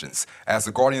vengeance. As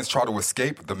the Guardians try to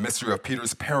escape, the mystery of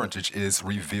Peter's parentage is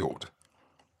revealed.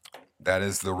 That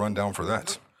is the rundown for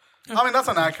that. I mean, that's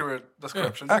an accurate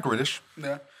description. Yeah, accurate-ish.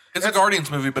 Yeah. It's a Guardians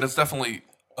movie, but it's definitely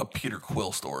a Peter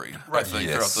Quill story, I think,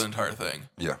 throughout the entire thing.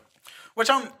 Yeah. Which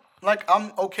I'm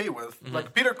okay with.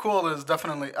 Like, Peter Quill is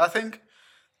definitely, I think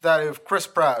that if Chris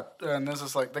Pratt, and this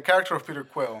is like, the character of Peter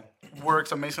Quill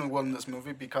works amazingly well in this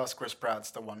movie because Chris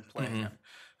Pratt's the one playing him.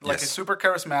 Like, he's super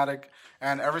charismatic,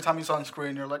 and every time he's on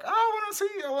screen, you're like,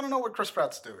 I want to know what Chris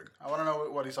Pratt's doing. I want to know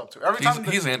what he's up to.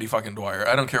 He's Andy fucking Dwyer.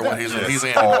 I don't care what he's in. He's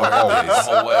Andy Dwyer the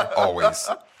whole way. Always.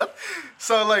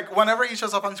 So, like, whenever he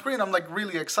shows up on screen, I'm, like,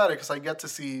 really excited because I get to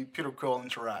see Peter Quill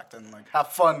interact and, like, have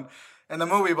fun in the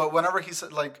movie. But whenever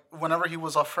he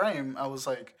was off frame, I was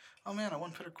like, oh, man, I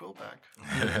want Peter Quill back.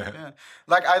 Yeah.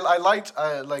 Like, I liked,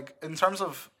 like, in terms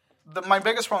of, my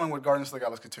biggest problem with Guardians of the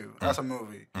Galaxy 2 as a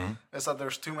movie is that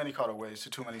there's too many cutaways to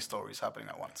too many stories happening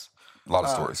at once. A lot of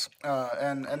stories.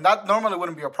 And that normally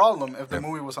wouldn't be a problem if the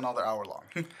movie was another hour long.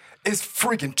 It's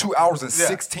freaking 2 hours and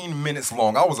 16 minutes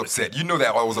long. I was upset. You know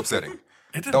that I was upsetting.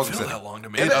 It didn't feel that long to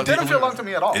me. It didn't feel long to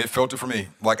me at all. It felt it for me.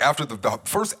 Like, after the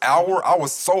first hour, I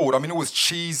was sold. I mean, it was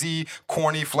cheesy,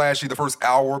 corny, flashy the first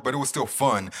hour, but it was still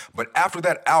fun. But after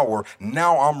that hour,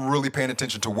 now I'm really paying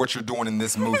attention to what you're doing in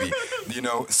this movie. You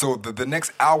know, so the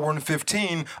next hour and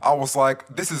 15, I was like,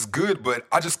 this is good, but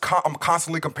I'm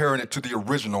constantly comparing it to the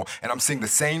original, and I'm seeing the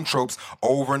same tropes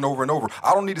over and over and over.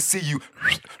 I don't need to see you...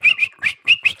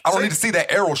 I don't need to see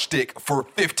that arrow stick for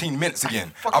 15 minutes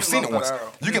again. I've seen it once.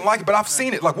 Arrow. You can like it, but I've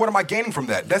seen it. Like, what am I gaining from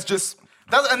that? That's just...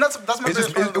 That's my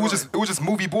biggest problem. It was just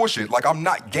movie bullshit. Like, I'm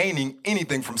not gaining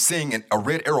anything from seeing a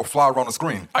red arrow fly around the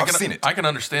screen. I've seen it. I can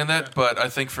understand that, but I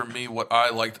think for me, what I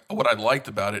liked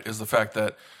about it is the fact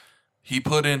that he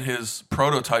put in his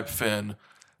prototype fin...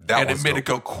 and it made it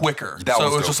go quicker. So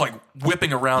it was just like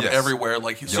whipping around everywhere.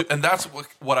 Like, and that's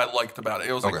what I liked about it.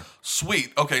 It was like,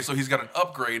 sweet. Okay, so he's got an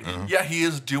upgrade. Yeah, he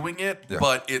is doing it,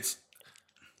 but it's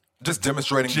just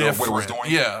demonstrating what it was doing.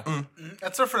 Yeah.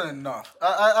 It's different enough.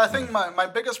 I think my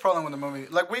biggest problem with the movie,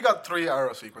 like, we got 3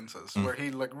 arrow sequences where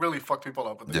he, like, really fucked people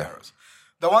up with the arrows.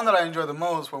 The one that I enjoyed the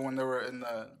most was when they were in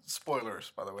the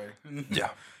spoilers, by the way.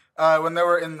 When they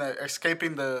were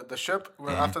escaping the ship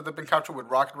after they've been captured with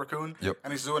Rocket Raccoon,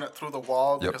 and he's doing it through the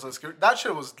wall because of the security. That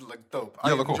shit was, like, dope.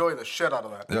 I enjoy the shit out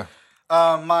of that.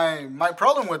 Yeah. My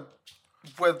problem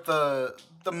with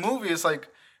the movie is, like,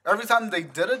 every time they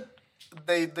did it,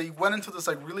 they went into this,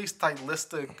 like, really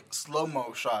stylistic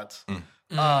slow-mo shots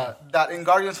that in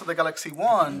Guardians of the Galaxy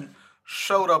 1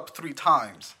 showed up 3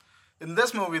 times. In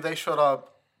this movie, they showed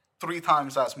up 3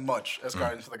 times as much as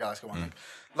Guardians of the Galaxy 1.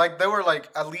 Like, they were, like,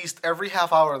 at least every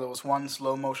half hour there was one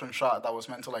slow motion shot that was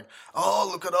meant to, like, oh,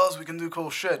 look at us, we can do cool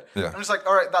shit. I'm just like,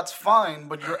 all right, that's fine,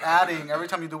 but you're adding, every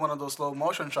time you do one of those slow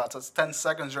motion shots, that's 10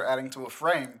 seconds you're adding to a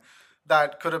frame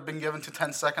that could have been given to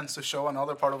 10 seconds to show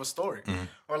another part of a story.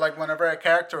 Or, like, whenever a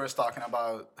character is talking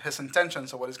about his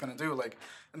intentions or what he's going to do, like,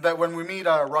 that when we meet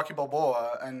Rocky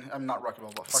Balboa, and I'm not Rocky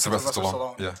Balboa, Sylvester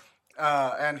Stallone. Yeah.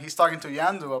 And he's talking to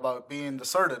Yandu about being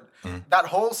deserted. That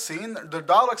whole scene, the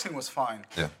dialogue scene was fine.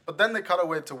 But then they cut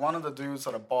away to one of the dudes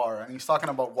at a bar, and he's talking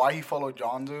about why he followed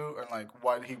Yondu and, like,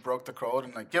 why he broke the code,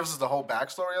 and, like, gives us the whole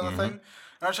backstory of the thing.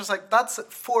 And I was just like, that's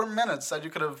 4 minutes that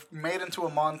you could have made into a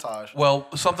montage. Well,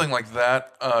 something like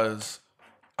that is,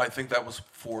 I think that was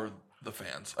for the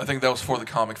fans. I think that was for the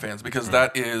comic fans, because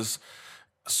that is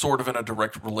sort of in a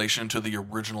direct relation to the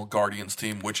original Guardians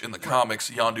team, which in the comics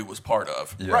Yondu was part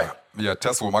of. Yeah,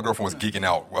 Tesla, my girlfriend was geeking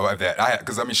out at that.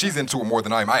 Because, I mean, she's into it more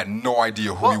than I am. I had no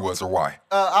idea who he was or why.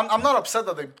 I'm not upset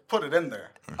that they put it in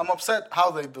there. I'm upset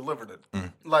how they delivered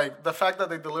it. Like, the fact that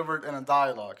they delivered in a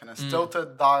dialogue, in a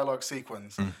stilted dialogue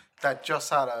sequence that just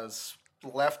had a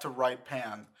left to right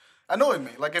pan. annoyed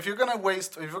me. Like if you're gonna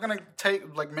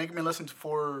make me listen to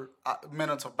 4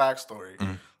 minutes of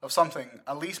backstory of something,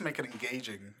 at least make it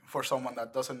engaging for someone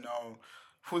that doesn't know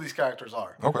who these characters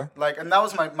are. Okay. Like, and that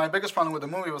was my biggest problem with the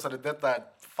movie, was that it did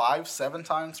that 5-7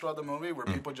 times throughout the movie, where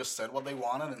people just said what they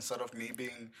wanted instead of me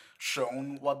being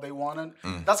shown what they wanted.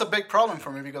 That's a big problem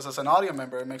for me, because as an audio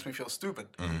member, it makes me feel stupid,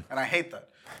 and I hate that.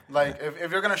 Like,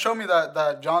 if you're gonna show me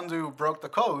that John Doe broke the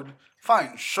code,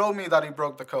 fine, show me that he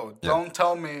broke the code. Yeah. Don't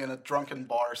tell me in a drunken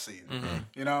bar scene.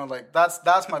 You know, like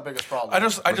that's my biggest problem.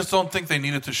 I just don't think they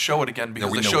needed to show it again,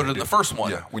 because they showed it in the first one.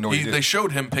 Yeah, we know he did. They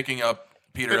showed him picking up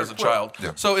Peter as a child.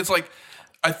 Yeah. So it's like,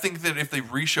 I think that if they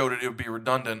re-showed it, it would be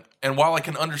redundant. And while I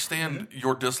can understand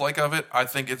your dislike of it, I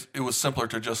think it was simpler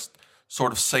to just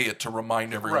sort of say it to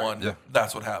remind everyone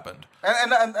that's what happened.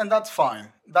 And that's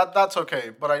fine. That's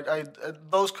okay. But I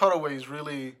those cutaways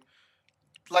really,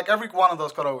 like every one of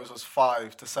those cutaways was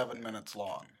 5 to 7 minutes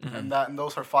long, and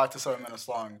those are 5 to 7 minutes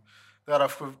long. That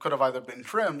could have either been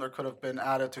trimmed or could have been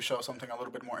added to show something a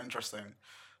little bit more interesting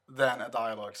than a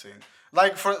dialogue scene.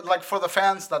 Like for the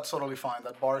fans, that's totally fine.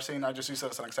 That bar scene, I just use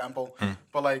it as an example.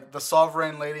 But like the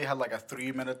Sovereign lady had like a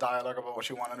 3-minute dialogue about what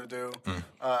she wanted to do.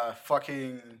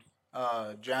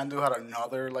 Jandu had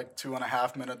another like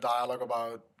 2.5-minute dialogue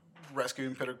about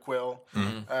rescuing Peter Quill.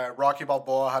 Rocky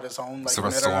Balboa had his own like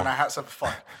minute and a half.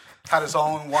 Had his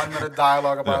own 1-minute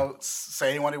dialogue about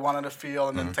saying what he wanted to feel,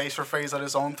 and then Taserface had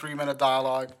his own 3-minute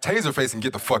dialogue. Taserface can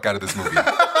get the fuck out of this movie,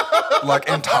 like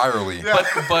entirely. Yeah.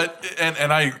 But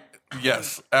I.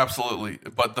 Yes, absolutely.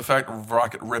 But the fact of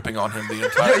Rocket ripping on him the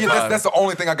entire time. That's the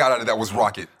only thing I got out of that was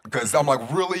Rocket. Because I'm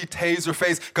like, really,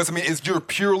 Taserface? Because, I mean, you're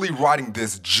purely writing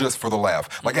this just for the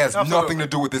laugh. Like, it has nothing to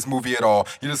do with this movie at all.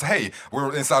 You just, hey,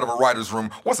 we're inside of a writer's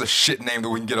room. What's a shit name that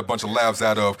we can get a bunch of laughs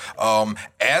out of?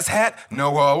 Asshat?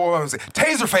 No, what was it?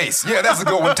 Taserface. Yeah, that's a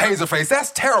good one. Taserface.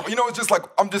 That's terrible. You know, it's just like,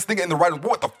 I'm just thinking in the writers,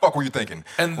 what the fuck were you thinking?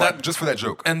 And like, just for that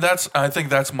joke. And I think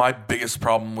that's my biggest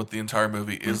problem with the entire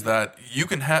movie, is that you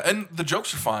can have, and the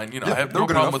jokes are fine, you know, I have no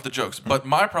problem with the jokes. But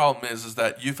my problem is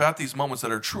that you've had these moments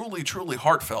that are truly, truly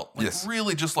heartfelt. Like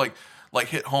really just like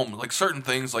hit home. Like certain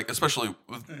things, like especially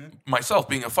with myself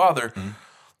being a father,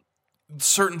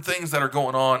 certain things that are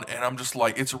going on, and I'm just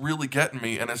like, it's really getting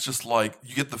me, and it's just like,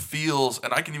 you get the feels,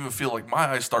 and I can even feel like my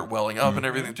eyes start welling up and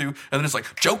everything too, and then it's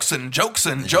like, jokes and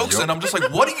I'm just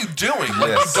like, what are you doing?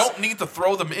 Like, you don't need to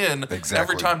throw them in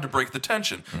every time to break the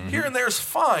tension. Here and there is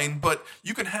fine, but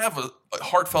you can have a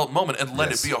heartfelt moment and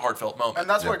let it be a heartfelt moment. And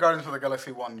that's why Guardians of the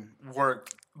Galaxy 1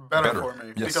 worked better for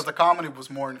me, because the comedy was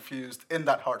more infused in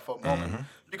that heartfelt moment.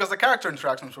 Because the character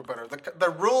interactions were better. The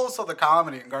rules of the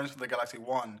comedy in Guardians of the Galaxy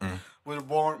 1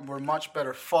 were much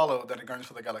better followed than in Guardians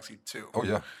of the Galaxy 2. Oh,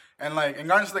 yeah. And like in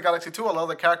Guardians of the Galaxy 2, a lot of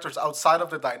the characters outside of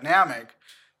the dynamic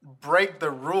break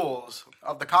the rules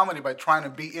of the comedy by trying to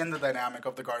be in the dynamic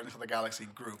of the Guardians of the Galaxy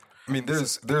group. I mean,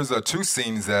 there's 2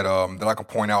 scenes that I can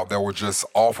point out that were just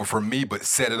awful for me, but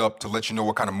set it up to let you know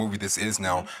what kind of movie this is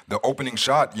now. The opening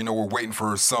shot, you know, we're waiting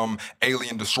for some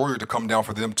alien destroyer to come down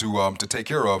for them to take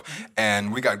care of,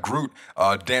 and we got Groot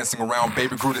dancing around.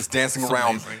 Baby Groot is dancing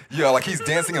around. Amazing. Yeah, like he's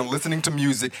dancing and listening to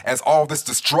music as all this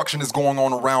destruction is going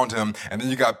on around him. And then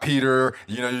you got Peter,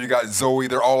 you know, you got Zoe.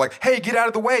 They're all like, "Hey, get out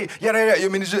of the way!" Yeah. I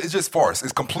mean, it's just farce.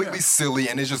 It's completely silly,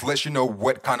 and it just lets you know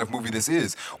what kind of movie this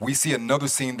is. We see another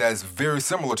scene that is very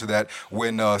similar to that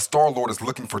when Star-Lord is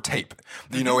looking for tape,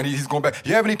 you know, and he's going back,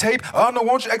 "You have any tape? Oh, no,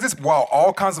 won't you exit?" While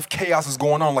all kinds of chaos is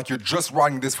going on, like you're just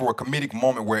writing this for a comedic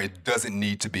moment where it doesn't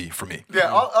need to be for me.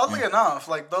 Yeah, oddly enough,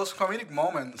 like those comedic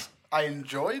moments I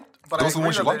enjoyed, but those are the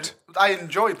ones you liked? I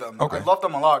enjoyed them. Okay. I loved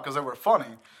them a lot because they were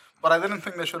funny, but I didn't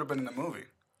think they should have been in the movie.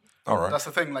 All right. That's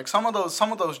the thing. Like some of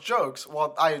those jokes,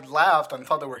 while I laughed and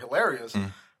thought they were hilarious,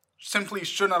 simply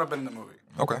should not have been in the movie.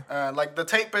 Okay. Like the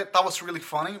tape bit, that was really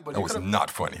funny, but that was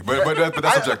not funny. But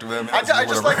that's subjective. I mean, I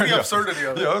just like the absurdity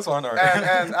of it. Yeah, that's fine. All right.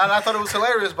 And I thought it was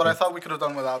hilarious, but I thought we could have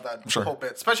done without that whole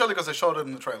bit, especially because they showed it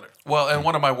in the trailer. Well, and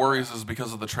one of my worries is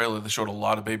because of the trailer, they showed a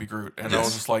lot of Baby Groot, and I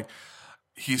was just like,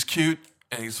 he's cute.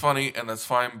 And he's funny, and that's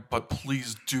fine, but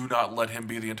please do not let him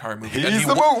be the entire movie. He's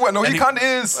the movie. No, he kind of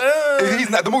is. He's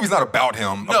not. The movie's not about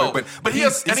him. No, but he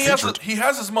has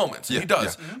his moments. Yeah, he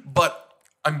does. Yeah. But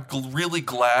I'm really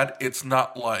glad it's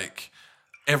not like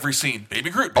every scene,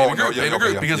 Baby Groot, Baby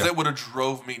Groot, because it would have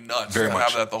drove me nuts to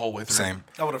have that the whole way through. Same.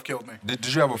 That would have killed me. Did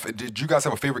you guys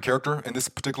have a favorite character in this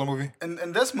particular movie?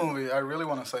 In this movie, I really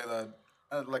want to say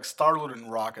that like Star-Lord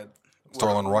and Rocket.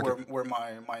 Star-Lord and Rocket were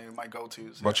my go-tos.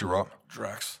 What about you, Rob?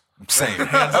 Drax. Same.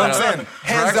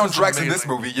 Hands down, Drax in this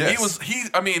movie. Yes,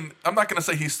 I mean, I'm not gonna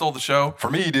say he stole the show. For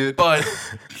me, he did. But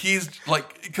he's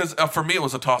like, because for me, it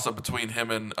was a toss up between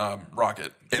him and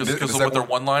Rocket, just because of what their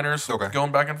one-liners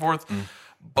going back and forth.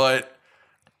 But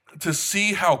to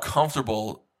see how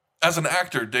comfortable, as an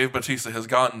actor, Dave Bautista has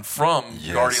gotten from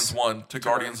Guardians 1 to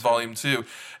Guardians Volume 2.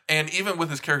 And even with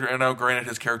his character, and now granted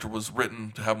his character was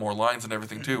written to have more lines and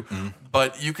everything too,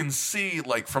 but you can see,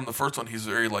 like, from the first one, he's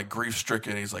very, like,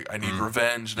 grief-stricken. He's like, I need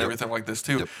revenge and everything like this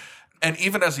too. And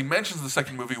even as he mentions in the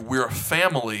second movie, we're a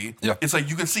family, it's like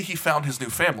you can see he found his new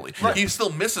family. Right. He still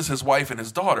misses his wife and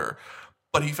his daughter,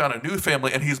 but he found a new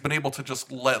family, and he's been able to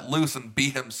just let loose and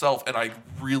be himself, and I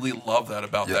really love that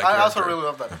about that character. I also really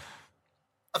love that.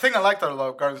 I think I liked that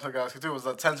about Guardians of the Galaxy too, was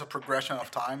that sense of progression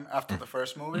of time after the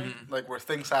first movie, like where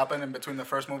things happen in between the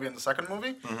first movie and the second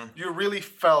movie. You really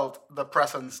felt the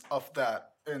presence of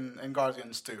that in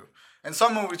Guardians 2. In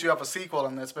some movies, you have a sequel,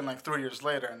 and it's been like 3 years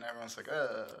later, and everyone's like,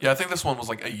 Yeah, I think this one was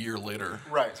like a year later.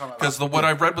 Right. Because what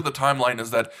I read with the timeline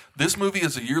is that this movie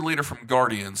is a year later from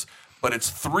Guardians, but it's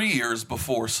 3 years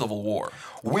before Civil War.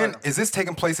 When is this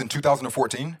taking place in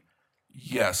 2014?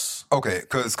 Yes. Okay,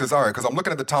 because I'm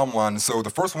looking at the timeline. So the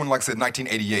first one, like I said,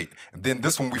 1988. Then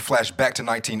this one we flash back to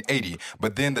 1980.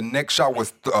 But then the next shot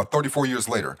was 34 years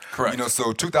later. Correct. You know,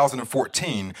 so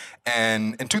 2014.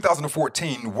 And in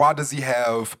 2014, why does he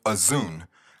have a Zune?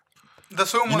 The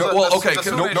Zune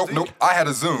was Nope. I had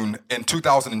a Zune in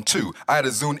 2002. I had a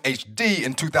Zune HD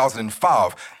in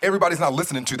 2005. Everybody's not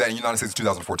listening to that in the United States in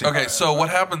 2014. Okay, so what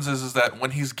happens is that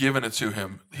when he's given it to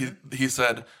him, he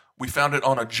said, we found it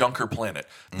on a Junker planet.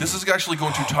 This is actually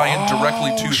going to tie in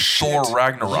directly to Thor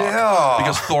Ragnarok. Yeah.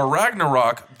 Because Thor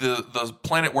Ragnarok, the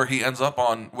planet where he ends up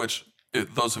on, which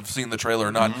those who've seen the trailer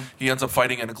or not, he ends up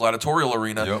fighting in a gladiatorial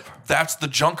arena. Yep. That's the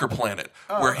Junker planet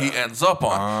where he ends up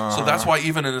on. So that's why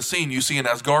even in a scene, you see an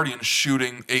Asgardian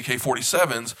shooting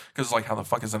AK-47s, because like, how the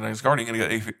fuck is an Asgardian going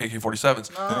to get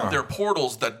AK-47s? They're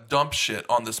portals that dump shit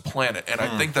on this planet, and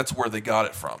I think that's where they got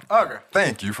it from. Okay.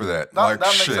 Thank you for that. That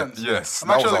makes sense. Yes. I'm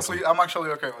actually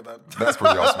okay with that. That's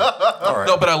pretty awesome. All right.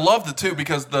 No, but I loved it too,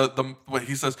 because the what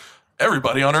he says,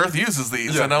 everybody on Earth uses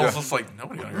these. And I was just like,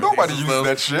 nobody on Earth uses those.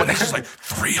 That shit. But it's just like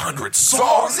 300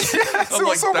 songs. Yes, I'm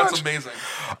like, so that's much. amazing.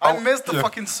 I missed the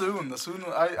fucking Zune. The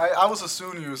Zune. I was a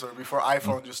Zune user before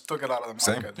iPhone just took it out of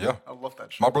the market. Same, yeah. I love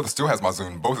that shit. My brother still has my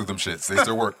Zune. Both of them shits. They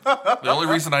still work. The only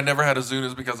reason I never had a Zune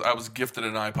is because I was gifted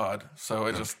an iPod. So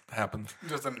it just happened. It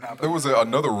just didn't happen. There was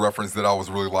another reference that I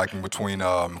was really liking between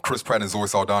Chris Pratt and Zoe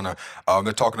Saldana.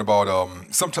 They're talking about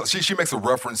she makes a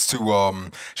reference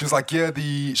to she's like,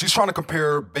 she's trying to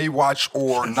compare Baywatch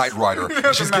or Knight Rider.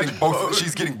 And she's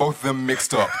getting both of them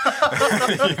mixed up.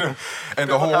 You know? And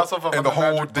the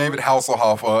whole David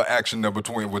Hasselhoff action there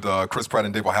with Chris Pratt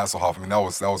and David Hasselhoff. I mean, that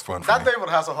was fun. That David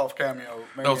Hasselhoff cameo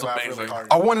made me laugh really hard.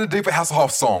 I wanted a David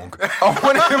Hasselhoff song. I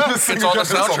wanted him to sing. It's on the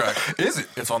soundtrack. Is it?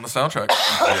 It's on the soundtrack.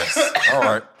 Yes. All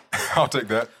right. I'll take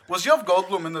that. Was Jeff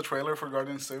Goldblum in the trailer for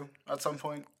Guardians 2 at some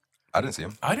point? I didn't see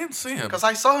him. I didn't see him. Because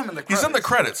I saw him in the credits. He's in the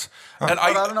credits. And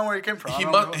I don't know where he came from.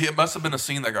 It must have been a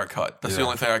scene that got cut. That's the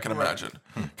only thing I can imagine.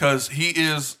 Because he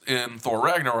is in Thor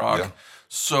Ragnarok. Yeah.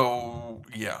 So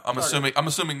yeah, I'm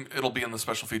assuming it'll be in the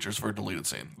special features for a deleted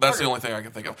scene. That's the only thing I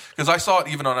can think of. Because I saw it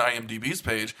even on IMDb's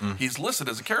page. He's listed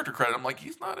as a character credit. I'm like,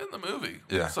 he's not in the movie.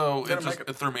 Yeah. So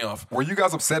it threw me off. Were you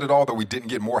guys upset at all that we didn't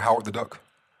get more Howard the Duck?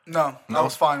 No, I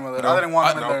was fine with it. I didn't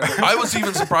want him in there. I was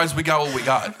even surprised we got what we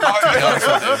got.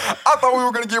 I thought we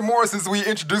were going to get more since we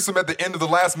introduced him at the end of the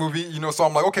last movie. You know, so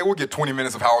I'm like, okay, we'll get 20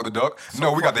 minutes of Howard the Duck.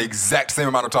 No, we got the exact same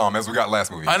amount of time as we got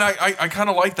last movie. And I kind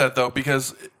of like that, though,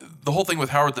 because the whole thing with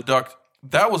Howard the Duck,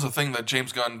 that was a thing that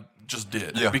James Gunn just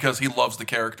did because he loves the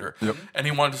character and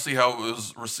he wanted to see how it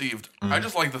was received. I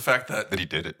just like the fact that he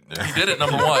did it. He did it,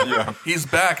 number one. He's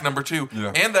back, number two.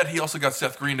 And that he also got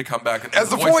Seth Green to come back and as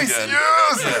the voice again.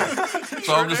 Yes.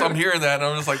 So I'm hearing that and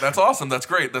I'm just like, that's awesome. That's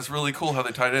great. That's really cool how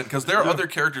they tied it in. Because there are other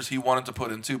characters he wanted to put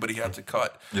in too, but he had to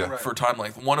cut for time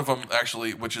length. One of them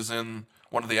actually, which is in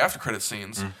one of the after credit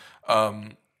scenes,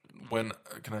 when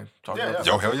can I talk about this?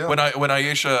 Yo, hell yeah. When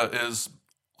Ayesha is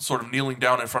sort of kneeling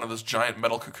down in front of this giant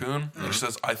metal cocoon, and she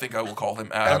says, I think I will call him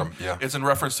Adam. It's in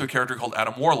reference to a character called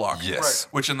Adam Warlock. Yes.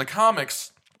 Which in the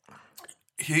comics,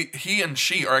 he and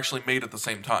she are actually made at the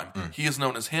same time. He is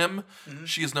known as him,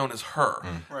 she is known as her.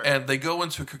 And they go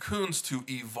into cocoons to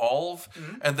evolve,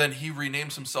 and then he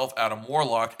renames himself Adam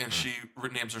Warlock, and she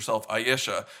renames herself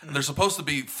Ayesha. And they're supposed to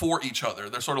be for each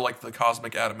other. They're sort of like the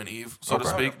cosmic Adam and Eve, so to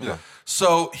speak. Yeah.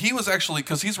 So he was actually,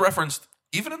 because he's referenced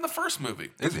even in the first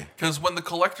movie. Is he? Because when the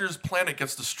Collector's planet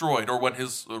gets destroyed, or when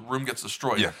his room gets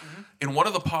destroyed, in one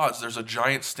of the pods, there's a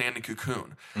giant standing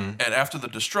cocoon. And after the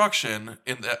destruction,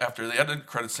 after the end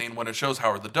credit scene, when it shows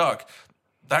Howard the Duck,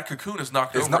 that cocoon is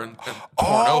knocked over and torn open.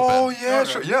 Oh, yeah,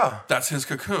 sure, yeah. That's his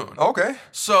cocoon. Okay.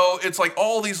 So it's like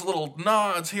all these little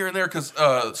nods here and there, because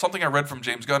something I read from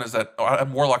James Gunn is that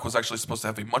Adam Warlock was actually supposed to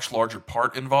have a much larger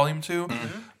part in Volume 2,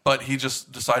 but he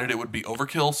just decided it would be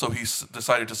overkill, so he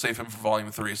decided to save him for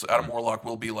Volume 3. So Adam Warlock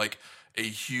will be like a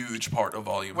huge part of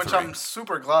Volume 3. Which I'm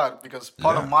super glad, because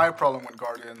part of my problem with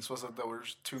Guardians was that there were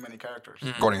too many characters.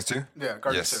 Guardians 2? Yeah,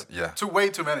 Guardians 2. Yeah. Way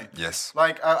too many. Yes.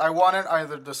 Like, I wanted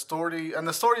either the story, and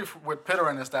the story with Peter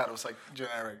and his dad was like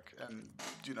generic, and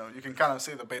you know, you can kind of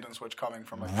see the bait and switch coming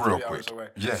from like real 3 hours quick. away.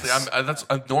 Yes.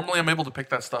 See, normally I'm able to pick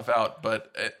that stuff out,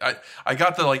 but I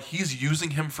got the like he's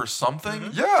using him for something.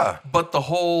 Yeah. But the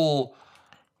whole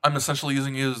I'm essentially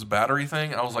using you as a battery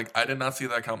thing. I was like, I did not see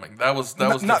that coming. That was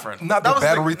different. Not the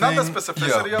battery thing. Not the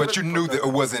specificity of but it, you knew that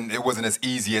it wasn't as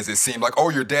easy as it seemed. Like, oh,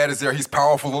 your dad is there, he's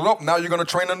powerful. Oh, now you're gonna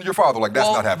train under your father. Like, that's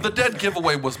not happening. The dead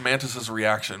giveaway was Mantis's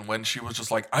reaction when she was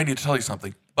just like, I need to tell you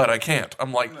something, but I can't.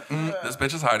 I'm like, this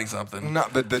bitch is hiding something. No,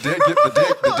 the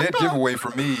dead giveaway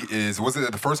for me was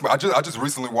it the first? I just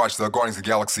recently watched Guardians of the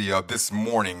Galaxy this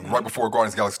morning, right before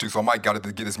Guardians of the Galaxy 2, so I might got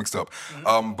to get this mixed up.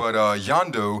 But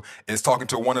Yondu is talking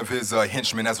to one of his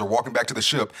henchmen as they're walking back to the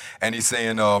ship, and he's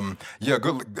saying,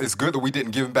 it's good that we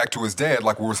didn't give him back to his dad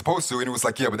like we were supposed to. And he was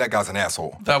like, yeah, but that guy's an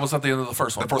asshole. That was at the end of the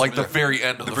first one, the very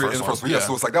end of the first one. Yeah,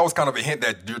 so it's like that was kind of a hint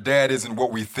that your dad isn't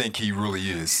what we think he really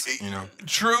is. You know,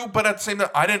 true, but at the same time,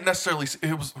 I didn't necessarily.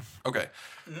 It was okay.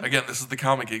 Again, this is the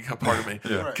comic geek part of me.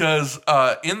 Because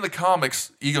in the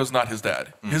comics, Ego's not his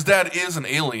dad. His dad is an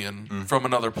alien from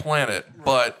another planet,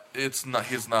 but it's not.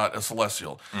 He's not a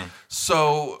celestial.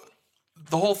 So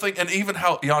the whole thing, and even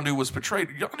how Yondu was portrayed,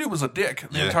 Yondu was a dick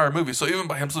the entire movie. So even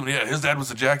by him saying, his dad was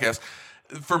a jackass.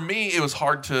 For me, it was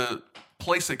hard to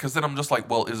place it, because then I'm just like,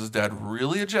 well, is his dad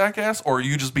really a jackass, or are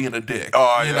you just being a dick?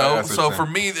 Oh, you know. So for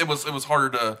me, it was harder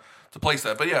to place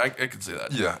that, but yeah, I can see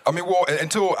that. Yeah, I mean, well,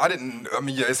 until I didn't. I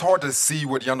mean, yeah, it's hard to see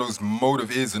what Yondu's motive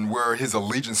is and where his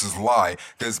allegiances lie,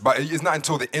 because it's not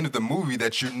until the end of the movie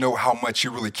that you know how much he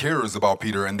really cares about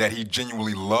Peter and that he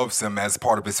genuinely loves him as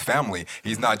part of his family.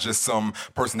 He's not just some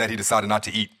person that he decided not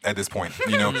to eat at this point.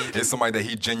 You know, it's somebody that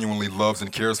he genuinely loves and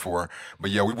cares for.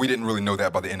 But yeah, we didn't really know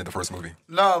that by the end of the first movie.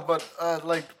 No, but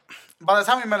by the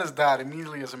time he met his dad,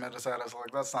 immediately as he met his dad, I was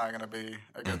like, that's not going to be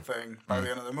a good thing by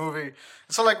the end of the movie.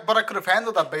 So, but I could have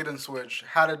handled that bait and switch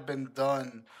had it been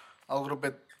done a little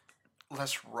bit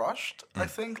less rushed, I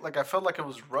think. Like, I felt like it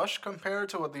was rushed compared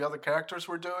to what the other characters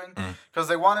were doing. Because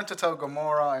they wanted to tell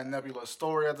Gamora and Nebula's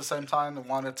story at the same time. They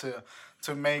wanted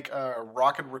to make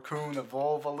Rocket Raccoon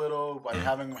evolve a little by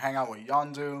having him hang out with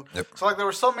Yondu. So, there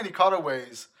were so many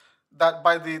cutaways that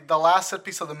by the last set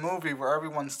piece of the movie where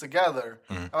everyone's together,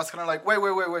 I was kind of like, wait,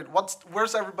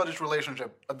 where's everybody's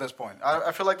relationship at this point?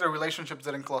 I feel like their relationships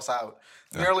didn't close out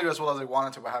nearly as well as they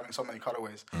wanted to by having so many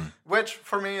cutaways, which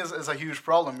for me is a huge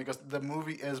problem, because the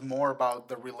movie is more about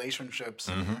the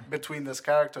relationships between this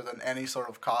character than any sort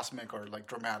of cosmic or like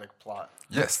dramatic plot.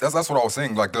 Yes, that's what I was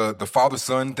saying. Like the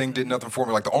father-son thing did nothing for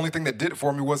me. Like the only thing that did it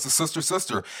for me was the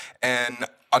sister. And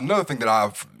another thing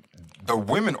that the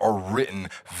women are written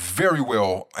very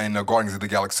well in Guardians of the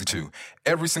Galaxy 2.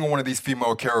 Every single one of these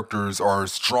female characters are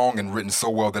strong and written so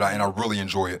well that I really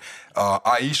enjoy it.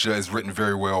 Aisha is written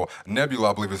very well. Nebula,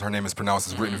 I believe her name is pronounced,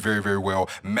 is written very, very well.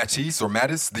 Mattis,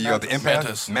 the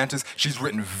empath, Mantis, she's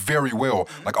written very well.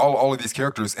 Like all of these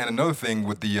characters. And another thing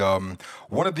with the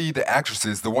one of the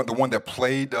actresses, the one that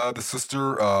played the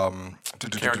sister,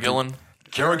 Kara Gillan.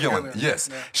 Kara Gillan, yes.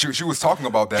 Yeah. She was talking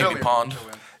about that. Jimmy Pond.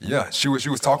 Yeah, she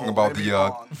was talking about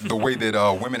the way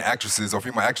that women actresses or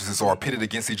female actresses are pitted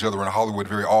against each other in Hollywood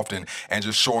very often, and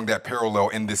just showing that parallel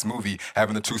in this movie,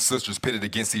 having the two sisters pitted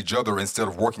against each other instead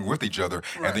of working with each other.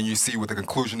 Right. And then you see with the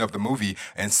conclusion of the movie,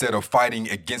 instead of fighting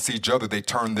against each other, they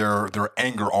turn their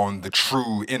anger on the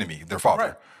true enemy, their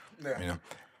father. Right. Yeah. You know?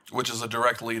 Which is a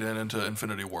direct lead into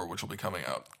Infinity War, which will be coming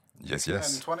out. Yes. In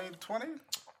 2020?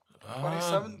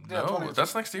 27? No,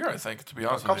 that's next year, I think, to be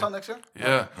honest with you. Comes out next year?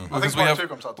 Yeah. I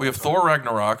think we have Thor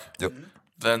Ragnarok. Yep.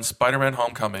 Then Spider-Man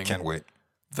Homecoming. Can't wait.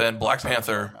 Then Black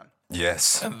Panther.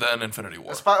 Yes. And then Infinity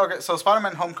War. So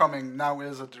Spider-Man Homecoming now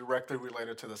is directly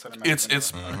related to the cinematic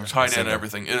universe. It's tied in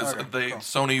everything.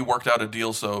 Sony worked out a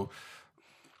deal, so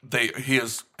he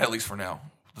is, at least for now,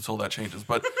 until that changes,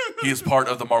 but he is part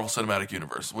of the Marvel Cinematic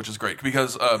Universe, which is great,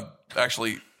 because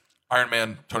actually Iron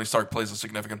Man, Tony Stark, plays a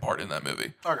significant part in that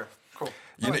movie. Okay, cool.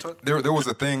 There was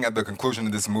a thing at the conclusion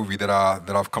of this movie that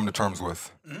I've come to terms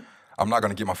with. I'm not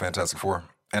going to get my Fantastic Four.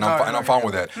 And I'm fine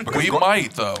with that. We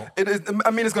might, though. It is.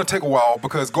 I mean, it's going to take a while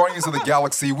because Guardians of the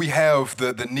Galaxy, we have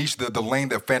the niche, the lane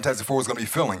that Fantastic Four is going to be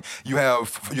filling. You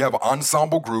have an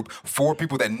ensemble group, 4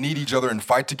 people that need each other and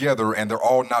fight together, and they're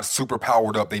all not super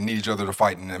powered up. They need each other to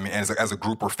fight, and I mean, as a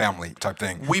group or family type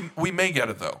thing. We may get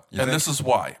it though, this is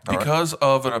why. Because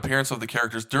of an appearance of the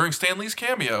characters during Stan Lee's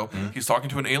cameo, he's talking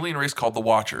to an alien race called the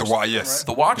Watchers. Yes.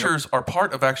 The Watchers are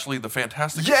part of actually the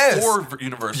Fantastic Four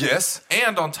universe. Yes.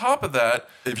 And on top of that,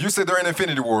 if you say they're in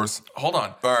Infinity Wars, hold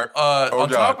on. All right. On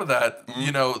top of that,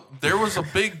 there was a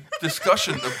big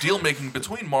discussion of deal making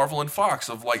between Marvel and Fox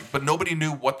but nobody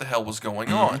knew what the hell was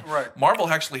going on. Right. Marvel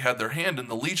actually had their hand in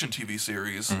the Legion TV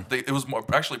series. It was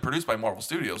actually produced by Marvel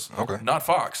Studios, not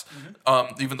Fox,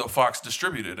 even though Fox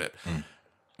distributed it.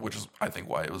 Which is, I think,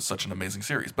 why it was such an amazing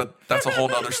series. But that's a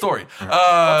whole other story.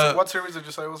 What series did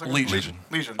you say it was again?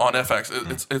 Legion. On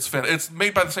FX. It's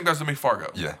made by the same guys that made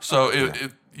Fargo. Yeah. So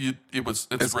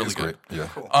it's really good. Great. Yeah.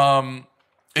 Cool.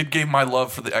 It gave my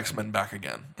love for the X-Men back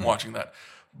again, watching that.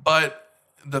 But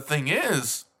the thing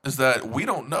is that we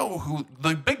don't know who...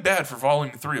 The big bad for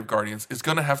Volume 3 of Guardians is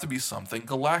going to have to be something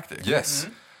galactic. Yes.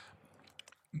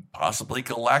 Possibly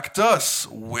Galactus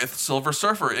with Silver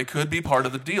Surfer. It could be part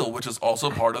of the deal, which is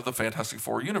also part of the Fantastic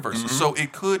Four universe. So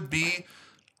it could be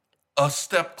a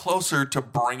step closer to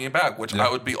bringing it back, which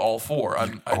I would be all for.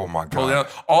 Oh my God.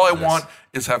 All I want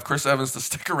is have Chris Evans to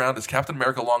stick around as Captain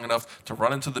America long enough to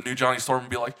run into the new Johnny Storm and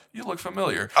be like, "You look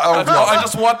familiar." I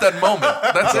just want that moment.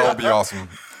 That would be awesome.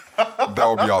 That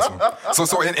would be awesome.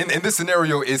 So in this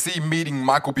scenario, is he meeting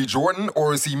Michael B. Jordan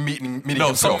or is he meeting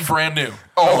himself? Someone brand new.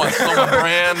 I want someone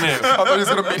brand new. I thought he was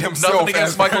going to meet himself. Nothing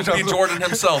against Michael B. Jordan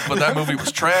himself, but that movie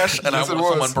was trash, and I want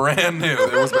someone brand new.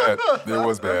 It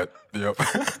was bad. Yep.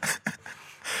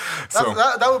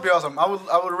 That would be awesome. I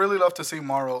would really love to see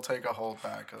Marvel take a hold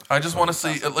back. I just want to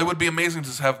see. It would be amazing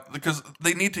to have, because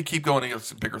they need to keep going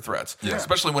against bigger threats,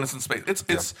 especially when it's in space.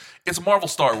 It's Marvel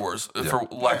Star Wars, for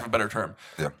lack of a better term.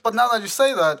 Yeah. But now that you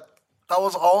say that, that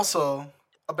was also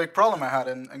a big problem I had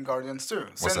in Guardians 2.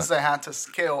 Since they had to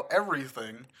scale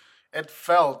everything, it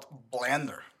felt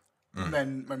blander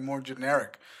and more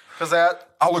generic.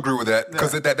 I'll agree with that,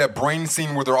 because that brain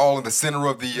scene where they're all in the center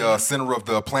of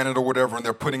the planet or whatever, and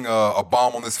they're putting a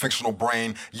bomb on this fictional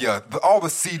brain. Yeah, all the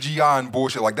CGI and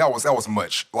bullshit, like that was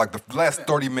much. Like the last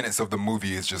 30 minutes of the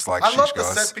movie is just like, I love the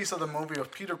guys. set piece of the movie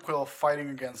of Peter Quill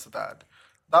fighting against that.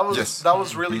 That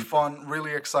was really fun,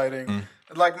 really exciting.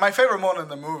 Like my favorite moment in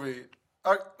the movie.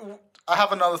 I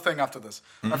have another thing after this.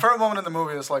 My favorite moment in the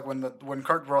movie is like when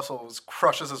Kurt Russell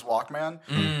crushes his Walkman,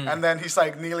 and then he's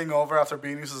like kneeling over after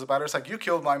being used as a batter. It's like, you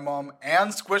killed my mom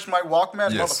and squished my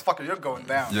Walkman, motherfucker, you're going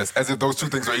down. Yes, as if those two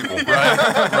things are equal.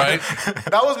 Right.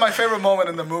 That was my favorite moment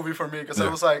in the movie for me, because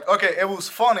it was like, okay, it was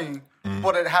funny,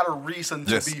 but it had a reason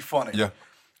to be funny. Yeah.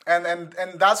 And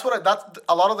that's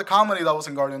a lot of the comedy that was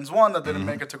in Guardians 1 that didn't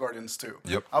make it to Guardians 2.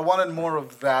 Yep. I wanted more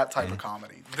of that type of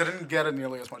comedy. Didn't get it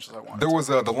nearly as much as I wanted. There was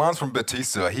the lines from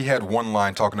Batista. He had one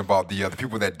line talking about the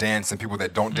people that dance and people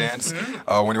that don't dance.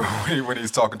 When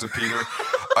he's talking to Peter,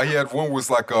 he had one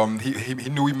was like he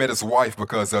knew he met his wife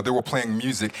because they were playing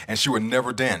music and she would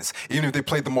never dance. Even if they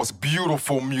played the most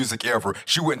beautiful music ever,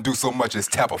 she wouldn't do so much as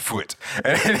tap a foot.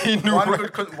 And he knew.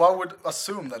 One would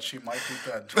assume that she might be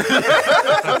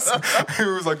dead. He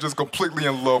was like just completely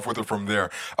in love with her from there.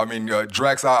 I mean,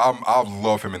 Drax, I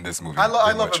love him in this movie. I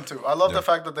love him too. I love the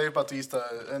fact that Dave Bautista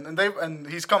and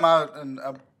he's come out and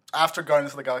after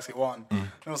Guardians of the Galaxy 1,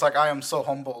 it was like, I am so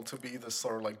humbled to be this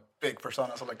sort of like big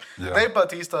persona. So like Dave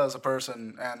Bautista as a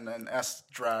person and as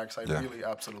Drax, I really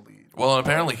absolutely. Well, and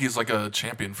apparently he's like a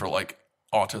champion for like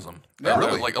autism. Yeah,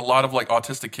 really. Like a lot of like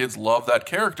autistic kids love that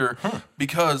character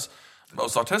because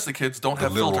most autistic kids don't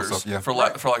have filters for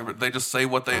lack of, they just say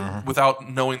what they without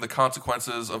knowing the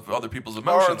consequences of other people's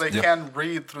emotions. Or they can't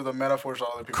read through the metaphors of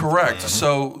other people. Correct.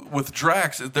 So with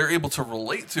Drax, they're able to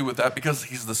relate to with that because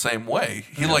he's the same way.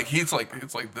 He's like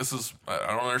this is, I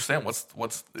don't understand what's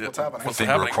happening. What's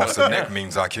happening across the neck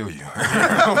means I kill you.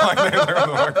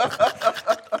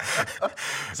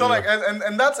 So like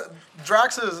and that's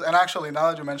Drax's, and actually now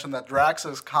that you mentioned that,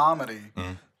 Drax's comedy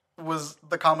was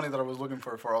the comedy that I was looking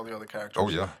for all the other characters. Oh,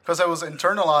 yeah. Because it was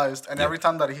internalized, and every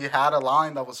time that he had a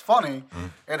line that was funny,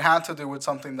 it had to do with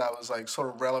something that was like sort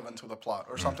of relevant to the plot,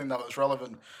 or something that was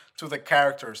relevant to the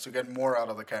characters, to get more out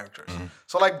of the characters.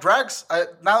 So like Drax,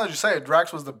 now that you say it,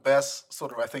 Drax was the best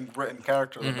sort of, I think, written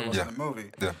character that there was in the movie.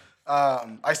 Yeah.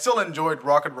 I still enjoyed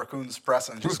Rocket Raccoon's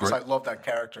presence just because I love that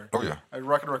character. Oh, yeah.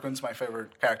 Rocket Raccoon's my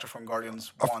favorite character from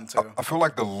Guardians 1, too. I feel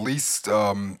like the least,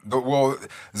 Zoe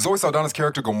Saldana's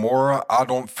character, Gamora, I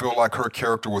don't feel like her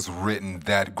character was written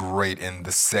that great in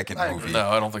the second movie. No,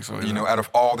 I don't think so either. You know, out of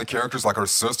all the characters, like her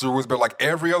sister was, but like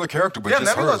every other character, but just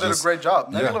Nebula her. did a great job.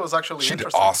 Nebula was actually she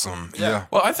interesting. did awesome. Yeah.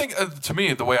 Well, I think to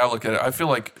me, the way I look at it, I feel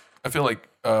like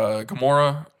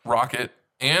Gamora, Rocket,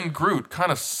 and Groot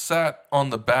kind of sat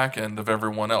on the back end of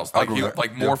everyone else.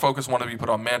 Like more focus wanted to be put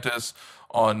on Mantis,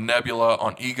 on Nebula,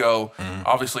 on Ego.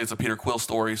 Obviously, it's a Peter Quill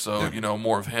story, so you know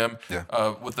more of him.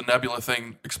 Yeah. With the Nebula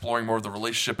thing, exploring more of the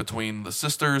relationship between the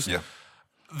sisters. Yeah.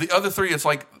 The other three, it's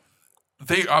like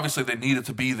they needed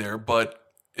to be there, but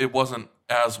it wasn't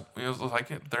as it was like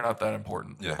they're not that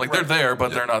important. Yeah. Like they're there,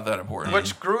 but they're not that important.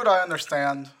 Which Groot I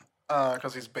understand.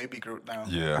 Because he's baby Groot now.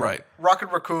 Yeah. Right. Rocket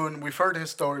Raccoon, we've heard his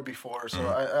story before, so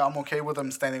I'm okay with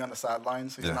him standing on the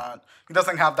sidelines. He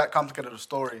doesn't have that complicated a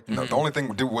story. No, the only thing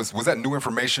was that new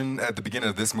information at the beginning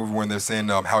of this movie when they're saying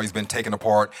how he's been taken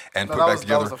apart and put back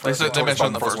together. They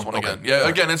mentioned the first one again. Okay. Yeah,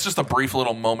 again, it's just a brief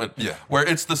little moment where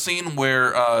it's the scene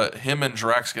where him and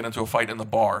Drax get into a fight in the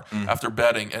bar after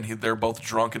betting, and they're both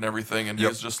drunk and everything, and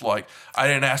he's just like, I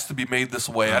didn't ask to be made this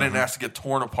way. I didn't ask to get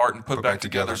torn apart and put back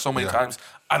together so many times.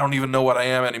 I don't even know what I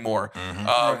am anymore.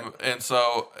 And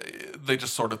so they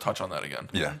just sort of touch on that again.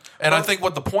 Yeah. And I think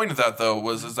what the point of that, though,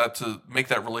 is that to make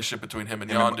that relationship between him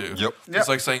and Yondu. Yep. It's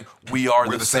like saying,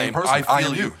 we're the same person. I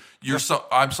feel you.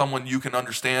 I'm someone you can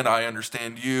understand. I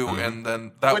understand you. And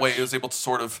then that way it was able to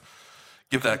sort of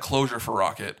give that closure for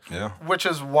Rocket. Yeah. Which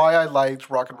is why I liked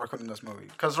Rocket Raccoon in this movie.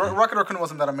 Because Rocket Raccoon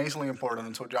wasn't that amazingly important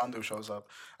until Yondu shows up.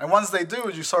 And once they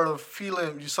do, you sort of feel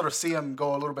him, you sort of see him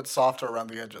go a little bit softer around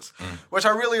the edges. Which I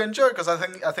really enjoy because I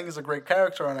think he's a great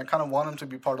character and I kind of want him to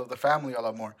be part of the family a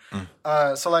lot more.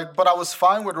 But I was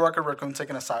fine with Rocket Raccoon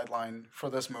taking a sideline for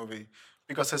this movie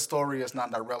because his story is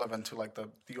not that relevant to like the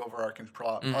overarching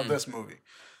plot of this movie.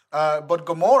 But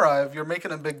Gamora, if you're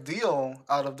making a big deal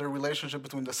out of the relationship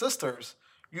between the sisters,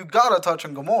 you gotta touch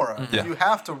on Gamora. You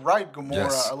have to write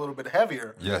Gamora a little bit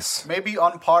heavier. Yes. Maybe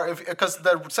on par, because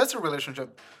the sister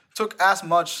relationship took as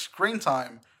much screen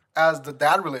time as the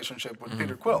dad relationship with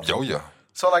Peter Quill. Oh yeah.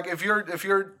 So like if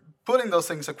you're putting those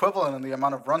things equivalent in the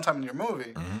amount of runtime in your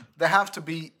movie, they have to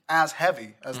be as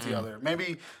heavy as the other.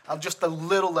 Maybe just a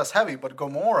little less heavy, but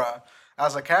Gamora,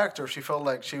 as a character, she felt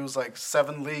like she was like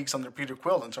 7 leagues under Peter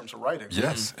Quill in terms of writing.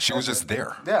 Yes, she was just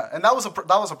there. Yeah, and that was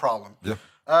a problem. Yeah.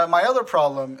 My other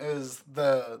problem is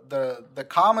the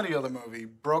comedy of the movie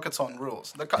broke its own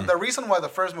rules. The reason why the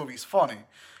first movie is funny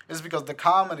is because the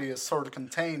comedy is sort of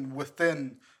contained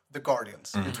within the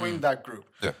Guardians, between that group.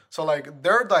 Yeah. So like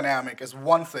their dynamic is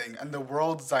one thing and the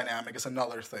world's dynamic is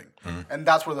another thing. And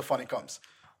that's where the funny comes.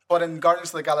 But in Guardians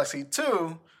of the Galaxy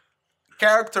 2,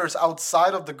 characters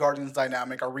outside of the Guardians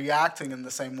dynamic are reacting in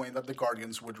the same way that the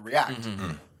Guardians would react.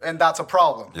 And that's a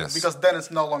problem. Yes. Because then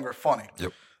it's no longer funny.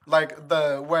 Yep. Like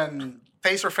when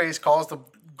Taserface calls the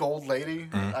gold lady,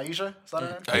 Aisha, is that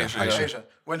her name? Aisha.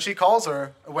 When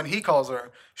he calls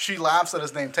her, she laughs at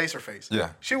his name, Taserface.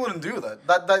 Yeah. She wouldn't do that.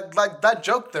 That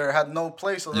joke there had no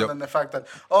place other than the fact that,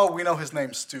 we know his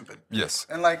name's stupid. Yes.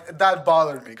 And like that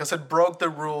bothered me because it broke the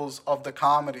rules of the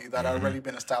comedy that had already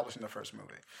been established in the first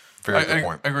movie. Very good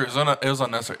point. I agree. It was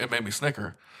unnecessary. It made me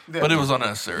snicker, but it was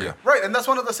unnecessary. Yeah. Right, and that's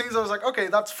one of the scenes I was like, okay,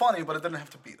 that's funny, but it didn't have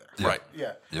to be there. Yeah. Right.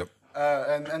 Yeah. Yep.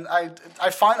 And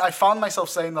I found myself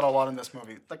saying that a lot in this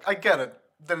movie. Like I get it,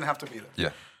 didn't have to be there.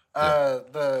 Yeah.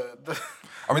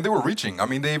 I mean, they were reaching. I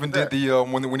mean, they even did the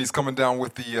when he's coming down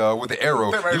with the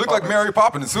arrow. Mary He looked Poppins. like Mary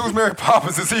Poppins. Who's Mary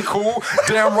Poppins? Is he cool?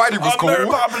 Damn right, he was cool. Mary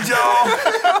Poppins, y'all.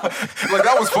 Like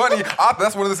that was funny.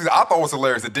 That's one of the things I thought was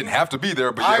hilarious. It didn't have to be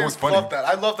there, but yeah, it was funny. I love that.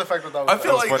 I love the fact that was. I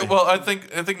feel was like, funny. well, I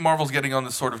think Marvel's getting on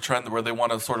this sort of trend where they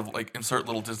want to sort of like insert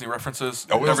little Disney references.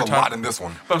 Oh, there's a every time. lot in this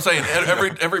one. But I'm saying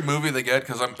every movie they get,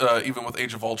 because I'm even with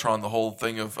Age of Ultron, the whole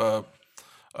thing of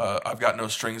I've got no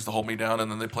strings to hold me down, and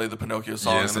then they play the Pinocchio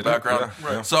song Yes, in the they do. background.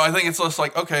 Yeah, yeah. So I think it's just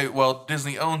like, okay, well,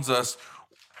 Disney owns us.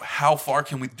 How far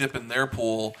can we dip in their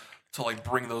pool to like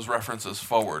bring those references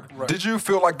forward? Right. Did you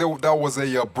feel like that was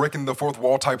a breaking the fourth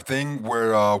wall type thing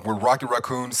where Rocket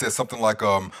Raccoon says something like,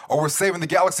 we're saving the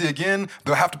galaxy again.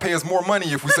 They'll have to pay us more money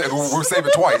if we save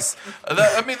it twice.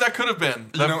 That could have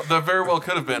been. That very well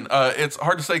could have been. It's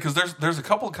hard to say because there's a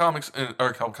couple of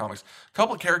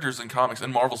couple of characters in comics,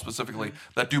 and Marvel specifically,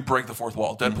 that do break the fourth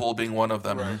wall. Deadpool being one of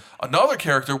them. Right. Another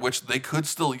character which they could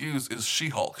still use is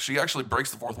She-Hulk. She actually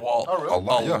breaks the fourth wall a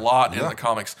lot in the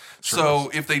comics. Sure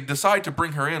so if they decide to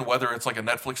bring her in, whether it's like a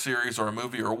Netflix series or a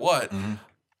movie or what,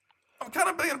 I'm kind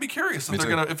of going to be curious if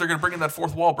they're gonna bring in that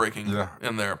fourth wall breaking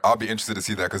in there. I'll be interested to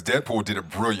see that because Deadpool did it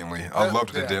brilliantly. I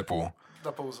loved it in Deadpool.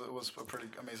 That was a pretty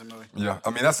amazing movie. Yeah, I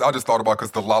mean, I just thought about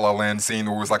because the La La Land scene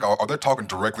where it was like, are they talking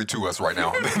directly to us right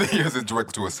now? They use it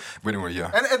directly to us. But anyway, yeah.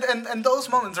 And those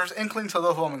moments, there's inklings of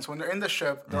those moments when they're in the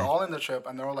ship, they're all in the ship,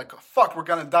 and they're all like, fuck, we're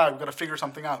gonna die, we gotta figure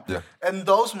something out. Yeah. And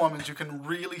those moments, you can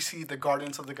really see the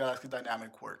Guardians of the Galaxy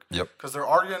dynamic work. Yep. Because they're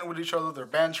arguing with each other, they're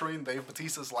bantering, Dave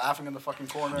Bautista's laughing in the fucking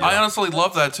corner. I honestly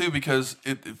love that too because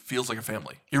it feels like a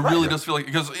family. It really does feel like,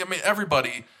 because, I mean,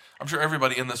 I'm sure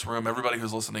everybody in this room, everybody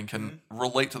who's listening can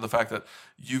relate to the fact that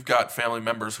you've got family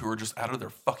members who are just out of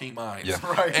their fucking minds. Yeah.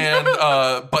 Right. And,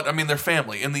 but I mean, they're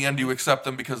family. In the end, you accept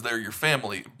them because they're your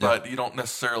family, but you don't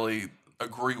necessarily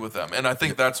agree with them. And I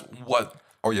think that's what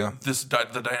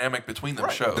the dynamic between them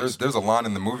shows. There's a line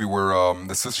in the movie where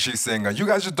the sister, she's saying, you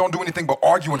guys just don't do anything but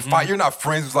argue and fight. You're not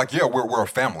friends. It's like, yeah, we're a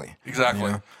family. Exactly.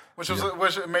 You know? Which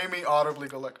made me audibly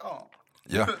go like, oh.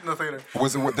 Yeah, in the theater.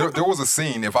 There was a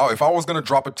scene. If I was gonna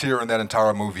drop a tear in that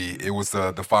entire movie, it was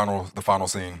the final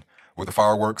scene with the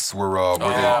fireworks where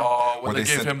they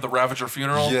gave him the Ravager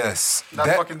funeral. Yes,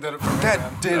 that fucking did it for me.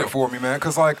 That did it for me, man.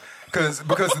 Because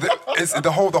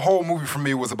the whole movie for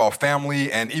me was about family,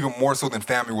 and even more so than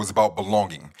family was about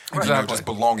belonging. Exactly. You know, just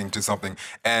belonging to something,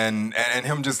 and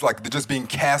him just being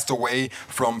cast away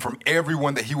from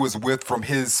everyone that he was with, from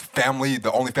his family,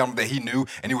 the only family that he knew,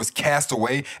 and he was cast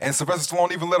away. And Sylvester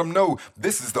Stallone even let him know,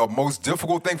 this is the most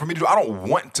difficult thing for me to do. I don't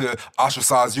want to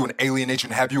ostracize you and alienate you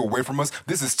and have you away from us.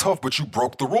 This is tough, but you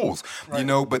broke the rules, you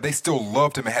know. But they still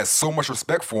loved him and had so much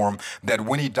respect for him that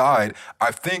when he died,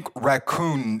 I think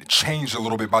Raccoon changed a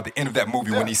little bit by the end of that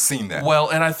movie when he's seen that. Well,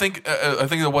 and I think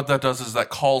that what that does is that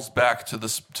calls back to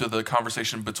the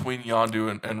conversation between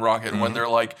Yondu and Rocket when they're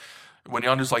like, when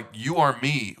Yondu's like, you are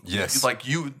me. Yes. Like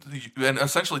you and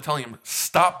essentially telling him,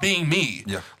 stop being me.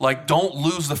 Yeah. Like, don't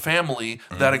lose the family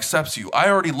that accepts you. I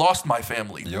already lost my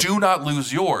family. Yep. Do not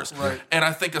lose yours. Right. And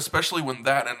I think especially when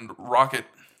that and Rocket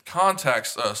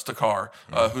contacts Stakar,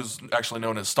 who's actually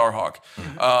known as Starhawk,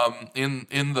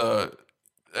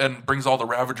 and brings all the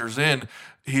Ravagers in,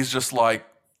 he's just like,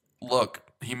 look,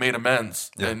 he made amends,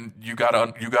 and you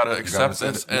gotta accept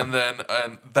this. And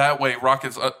that way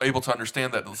Rocket's able to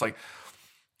understand that it's like,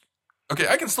 okay,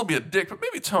 I can still be a dick, but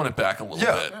maybe tone it back a little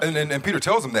bit. And Peter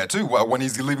tells him that too. When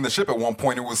he's leaving the ship at one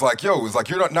point, it was like, you're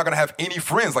not going to have any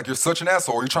friends. Like, you're such an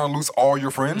asshole. You're trying to lose all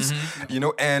your friends, you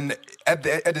know. And at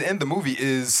the end of the movie,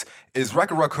 is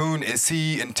Rocket Raccoon, is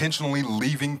he intentionally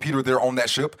leaving Peter there on that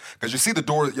ship? Because you see the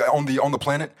door on the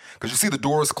planet. Because you see the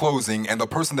doors closing, and the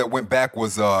person that went back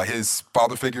was his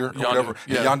father figure or whatever.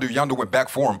 Yeah. Yondu went back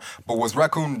for him. But was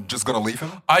Raccoon just going to leave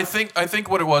him? I think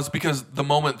what it was, because the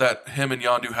moment that him and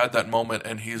Yondu had that moment,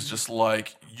 and he's just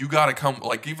like, you gotta come.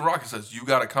 Like, even Rocket says, you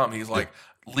gotta come. He's like,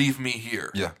 leave me here.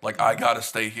 Yeah. Like, I gotta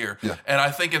stay here. Yeah. And I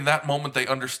think in that moment they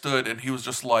understood, and he was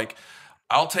just like,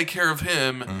 I'll take care of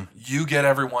him. You get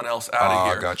everyone else out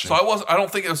of here. Gotcha. So I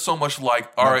don't think it was so much like,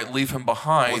 all right, leave him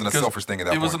behind. It wasn't a selfish thing at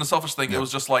that point. It wasn't a selfish thing. It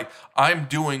was just like, I'm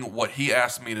doing what he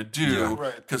asked me to do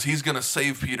because he's gonna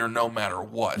save Peter no matter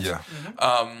what. Yeah.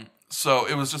 So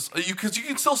it was just because you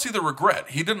can still see the regret.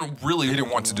 He didn't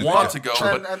want to go,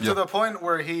 and to the point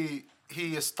where he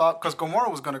stopped, because Gamora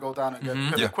was going to go down and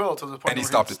get the Quill, to the point where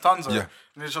he stuns her,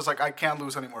 and it's just like, I can't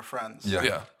lose any more friends.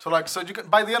 So you can,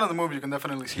 by the end of the movie, you can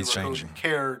definitely see Raccoon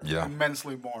cared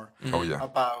immensely more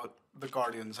about the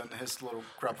Guardians and his little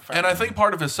crap of family. And I think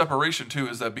part of his separation too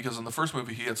is that because in the first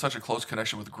movie he had such a close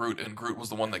connection with Groot, and Groot was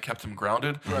the one that kept him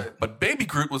grounded. Right. But Baby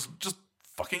Groot was just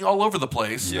fucking all over the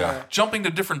place, jumping to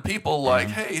different people like,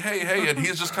 hey, and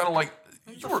he's just kind of like,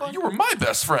 you were my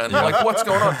best friend. Like, what's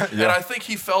going on? And I think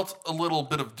he felt a little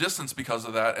bit of distance because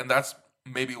of that, and that's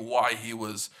maybe why he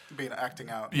was acting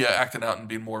out and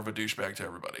being more of a douchebag to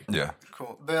everybody. Yeah,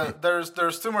 cool.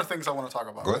 There's two more things I want to talk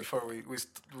about before we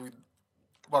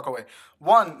walk away.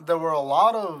 One, there were a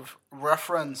lot of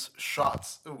reference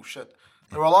shots. Oh shit.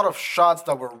 There were a lot of shots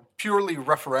that were purely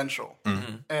referential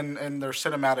in their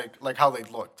cinematic, like how they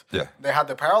looked. Yeah. They had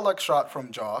the parallax shot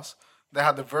from Jaws. They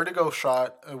had the Vertigo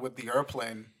shot with the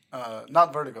airplane.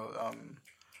 Not Vertigo,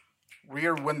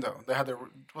 Rear Window. They had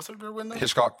what's it, Rear Window?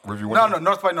 Hitchcock Review Window? No,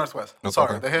 North by Northwest.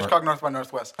 Sorry, the Hitchcock North by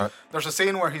Northwest. Right. There's a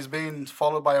scene where he's being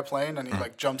followed by a plane and he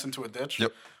like jumps into a ditch.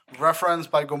 Yep.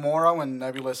 Referenced by Gamora when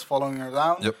Nebula is following her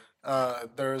down. Yep.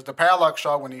 There's the parallax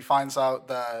shot when he finds out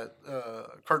that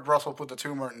Kurt Russell put the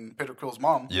tumor in Peter Quill's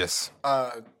mom. Yes.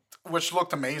 Which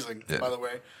looked amazing, by the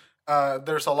way.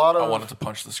 There's a lot of... I wanted to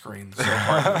punch the screen so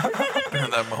hard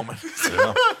during that moment.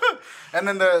 Yeah. And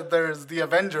then there's the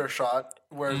Avenger shot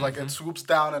where like it swoops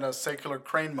down in a circular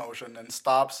crane motion and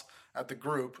stops at the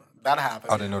group. That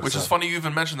happened. I didn't notice Which that. is funny you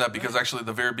even mentioned that because actually at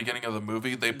the very beginning of the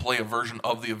movie, they play a version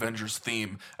of the Avengers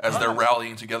theme as they're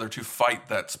rallying together to fight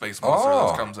that space monster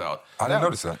that comes out. I didn't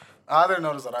notice that. I didn't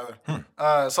notice that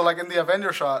either. So like in the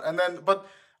Avenger shot, and then, but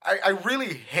I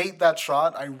really hate that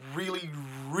shot. I really,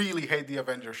 really hate the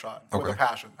Avenger shot with a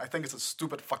passion. I think it's a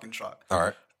stupid fucking shot. All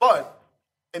right. But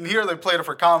in here, they played it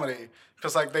for comedy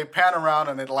because like they pan around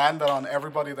and it landed on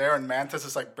everybody there, and Mantis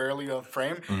is like barely on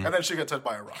frame, and then she gets hit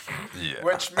by a rock,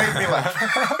 which made me laugh.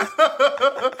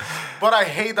 But I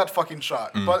hate that fucking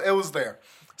shot. But it was there.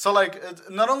 So like,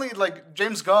 not only like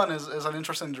James Gunn is an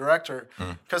interesting director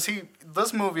because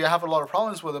this movie I have a lot of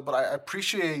problems with it, but I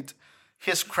appreciate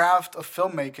his craft of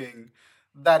filmmaking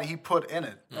that he put in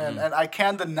it. And I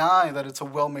can't deny that it's a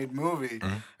well-made movie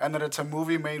and that it's a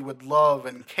movie made with love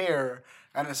and care,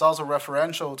 and it's also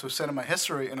referential to cinema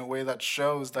history in a way that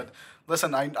shows that,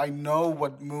 listen, I know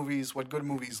what good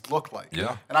movies look like.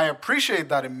 Yeah. And I appreciate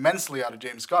that immensely out of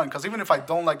James Gunn, because even if I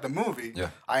don't like the movie,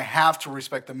 I have to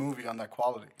respect the movie on that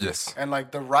quality. Yes. And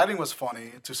like the writing was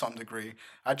funny to some degree.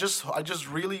 I just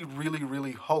really, really,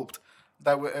 really hoped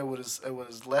that it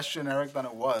was less generic than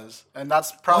it was, and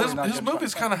that's probably not his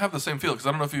movies kind of have the same feel, because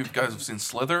I don't know if you guys have seen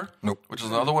Slither, which is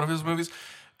another one of his movies.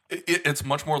 It's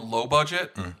much more low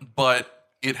budget, but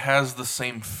it has the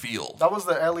same feel. That was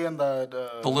the alien that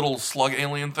the little slug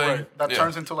alien thing that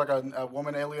turns into like a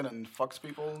woman alien and fucks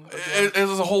people. It's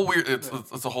a whole weird.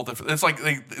 It's a whole different. It's like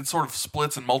it sort of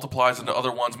splits and multiplies into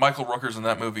other ones. Michael Rooker's in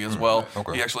that movie as well.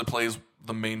 Okay. He actually plays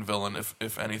the main villain,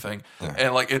 if anything,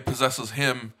 and like it possesses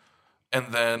him.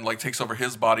 And then, like, takes over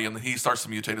his body, and then he starts to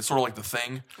mutate. It's sort of like The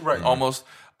Thing, almost.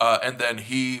 And then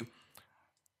he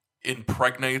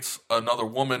impregnates another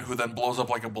woman who then blows up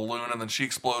like a balloon, and then she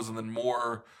explodes, and then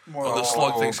more of the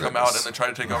slug things come out, and they try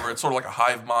to take over. It's sort of like a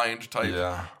hive mind type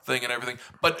thing and everything.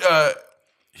 But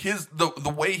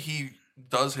the way he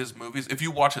does his movies, if you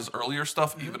watch his earlier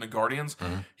stuff, even in Guardians,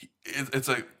 it's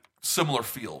a similar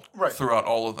feel throughout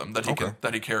all of them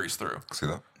that he carries through. See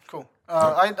that? Cool.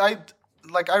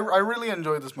 I really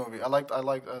enjoyed this movie. I liked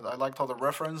all the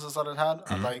references that it had.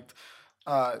 I liked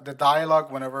the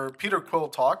dialogue. Whenever Peter Quill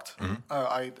talked,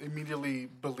 I immediately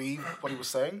believed what he was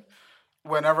saying.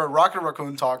 Whenever Rocket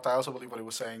Raccoon talked, I also believed what he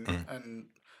was saying. And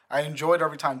I enjoyed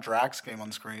every time Drax came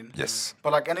on screen. Yes.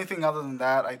 But like anything other than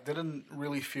that, I didn't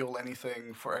really feel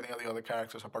anything for any of the other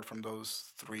characters apart from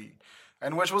those three.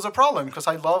 And which was a problem, because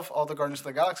I love all the Guardians of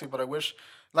the Galaxy, but I wish,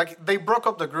 like, they broke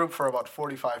up the group for about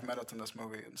 45 minutes in this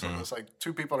movie. And so there's like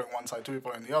two people on one side, two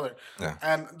people on the other. Yeah.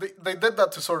 And they did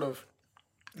that to sort of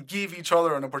give each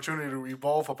other an opportunity to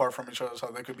evolve apart from each other so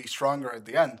they could be stronger at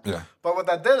the end. Yeah. But what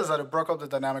that did is that it broke up the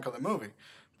dynamic of the movie.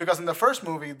 Because in the first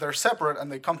movie, they're separate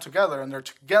and they come together, and they're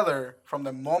together from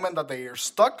the moment that they are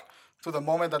stuck to the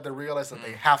moment that they realize that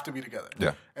they have to be together.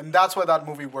 Yeah. And that's why that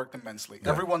movie worked immensely. Yeah.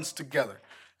 Everyone's together.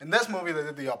 In this movie, they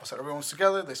did the opposite. Everyone's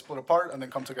together, they split apart, and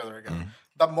then come together again.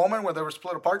 That moment where they were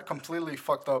split apart completely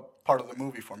fucked up part of the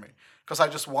movie for me, because I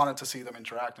just wanted to see them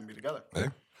interact and be together. Hey.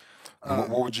 What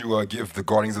would you give the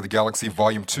Guardians of the Galaxy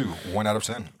Volume 2, 1 out of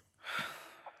 10? I'm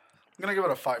going to give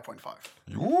it a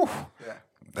 5.5. Ooh. Yeah.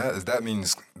 That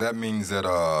means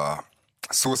that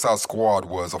Suicide Squad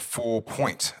was a full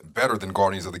point better than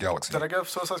Guardians of the Galaxy. Did I give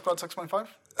Suicide Squad 6.5?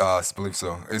 I believe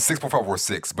so. It's 6.5 or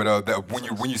 6. But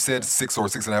when you said 6 or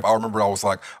 6.5, I remember I was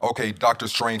like, okay, Doctor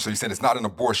Strange. So you said it's not an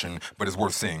abortion, but it's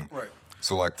worth seeing. Right.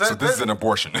 So this is an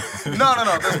abortion.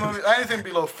 No. This movie, anything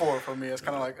below 4 for me is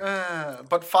kind of like,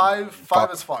 but 5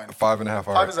 is fine. 5.5.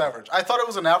 5 is average. I thought it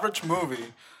was an average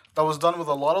movie that was done with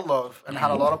a lot of love and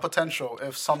had a lot of potential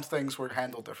if some things were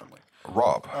handled differently.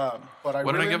 Rob.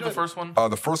 What did I give the first one?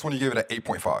 The first one you gave it an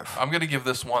 8.5. I'm going to give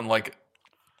this one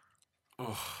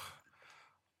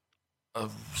a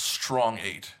strong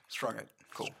 8. Strong 8.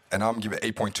 Cool. And I'm going to give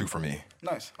it 8.2 for me.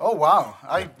 Nice. Oh, wow.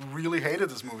 I really hated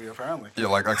this movie, apparently. Yeah,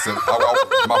 like I said,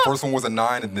 my first one was a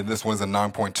 9, and then this one's a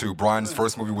 9.2. Brian's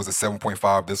first movie was a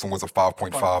 7.5. This one was a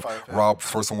 5.5. Yeah. Rob's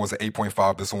first one was an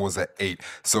 8.5. This one was an 8.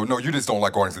 So, no, you just don't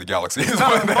like Guardians of the Galaxy. But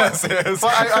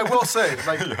I will say,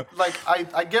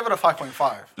 I give it a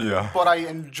 5.5. Yeah. But I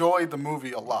enjoyed the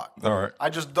movie a lot. All right. I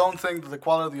just don't think that the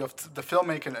quality of the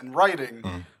filmmaking and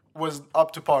writing was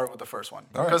up to par with the first one.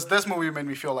 Because this movie made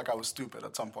me feel like I was stupid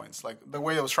at some points. Like, the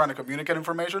way I was trying to communicate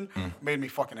information made me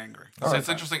fucking angry. So it's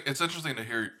interesting. It's interesting to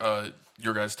hear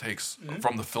your guys' takes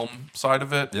from the film side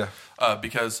of it. Yeah.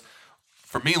 Because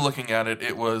for me, looking at it,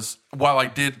 it was, while I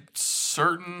did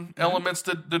certain elements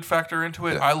that did factor into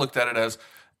it, I looked at it as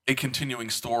a continuing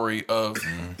story of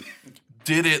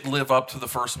did it live up to the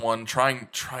first one? Trying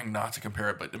not to compare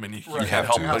it, but I mean, you can't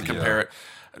help but compare it.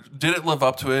 Did it live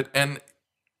up to it? And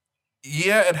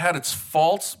Yeah, it had its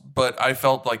faults, but I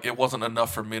felt like it wasn't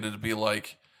enough for me to be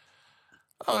like,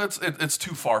 oh, it's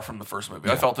too far from the first movie.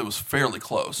 I felt it was fairly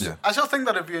close. Yeah. I still think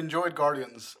that if you enjoyed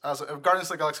Guardians, if Guardians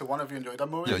of the Galaxy 1, if you enjoyed that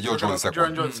movie, you'll enjoy the second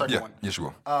one. You'll enjoy the second one. Yes, you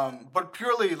will. But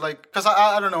purely, like, because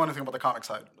I don't know anything about the comic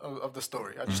side of the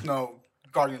story. I just know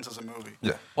Guardians as a movie.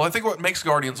 Yeah. Well, I think what makes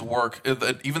Guardians work is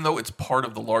that even though it's part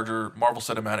of the larger Marvel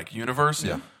Cinematic Universe,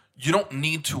 you don't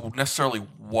need to necessarily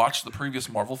watch the previous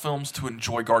Marvel films to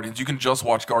enjoy Guardians. You can just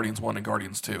watch Guardians 1 and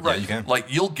Guardians 2. Right, you can. Like,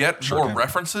 you'll get more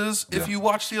references if you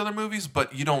watch the other movies,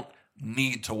 but you don't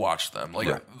need to watch them.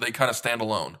 Like, they kind of stand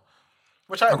alone.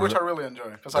 Which I really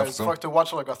enjoy. Because to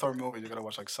watch like a third movie, you gotta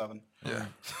watch like 7. Yeah.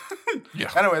 Yeah.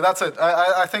 Anyway, that's it.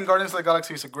 I think Guardians of the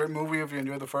Galaxy is a great movie if you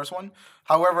enjoyed the first one.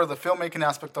 However, the filmmaking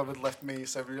aspect of it left me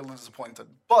severely disappointed.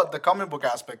 But the comic book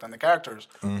aspect and the characters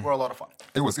were a lot of fun.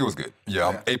 It was good.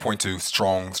 Yeah. 8.2,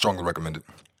 strongly recommended.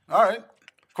 All right.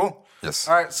 Cool. Yes.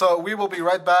 All right, so we will be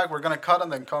right back. We're gonna cut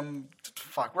and then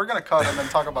We're gonna cut and then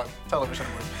talk about television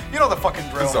movies. You know the fucking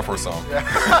drill. This is our first song. Yeah.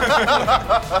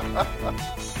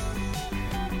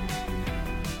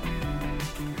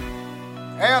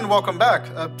 And welcome back.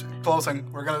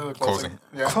 Closing. We're gonna do the closing.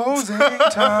 Yeah. Closing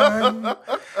time.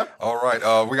 All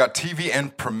right. We got TV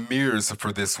and premieres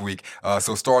for this week.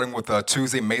 So starting with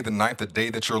Tuesday, May the 9th, the day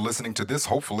that you're listening to this,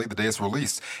 hopefully the day it's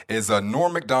released, is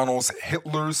Norm Macdonald's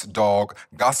Hitler's Dog,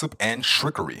 Gossip and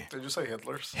Trickery. Did you say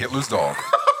Hitler's? Hitler's Dog.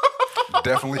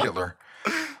 Definitely Hitler.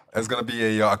 It's going to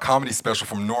be a comedy special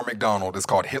from Norm Macdonald. It's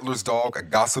called Hitler's Dog,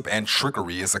 Gossip and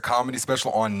Trickery. It's a comedy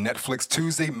special on Netflix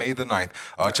Tuesday, May the 9th.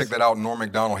 Nice. Check that out. Norm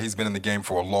Macdonald, he's been in the game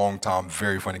for a long time.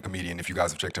 Very funny comedian if you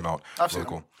guys have checked him out. I've seen him.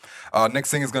 Cool.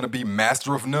 Next thing is going to be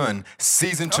Master of None,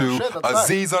 Season 2, that's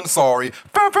Aziz Ansari.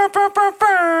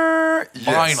 Yes.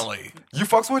 Finally. You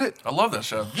fucks with it? I love that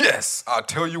show. Yes. I'll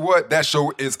tell you what, that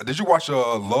show is... Did you watch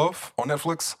Love on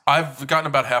Netflix? I've gotten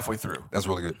about halfway through. That's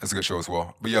really good. It's a good show as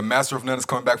well. But yeah, Master of None is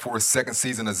coming back for his second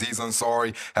season. Aziz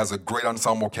Ansari has a great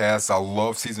ensemble cast. I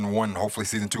love season 1. Hopefully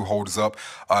season 2 holds up.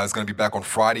 It's going to be back on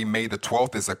Friday, May the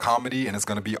 12th. It's a comedy, and it's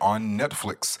going to be on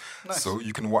Netflix. Nice. So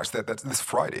you can watch that. That's this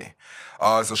Friday.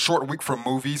 It's a short week for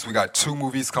movies. We got 2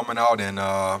 movies coming out, and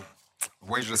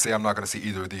wager to say I'm not going to see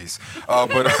either of these.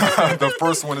 But the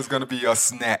first one is going to be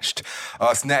Snatched.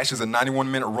 Snatched is a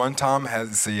 91-minute runtime,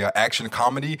 has a action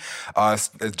comedy. It's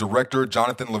director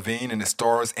Jonathan Levine, and it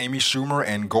stars Amy Schumer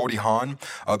and Goldie Hawn.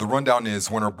 The rundown is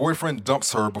when her boyfriend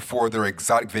dumps her before their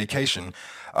exotic vacation,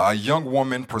 a young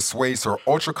woman persuades her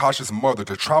ultra-cautious mother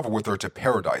to travel with her to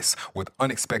paradise with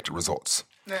unexpected results.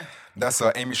 Yeah. That's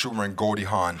Amy Schumer and Goldie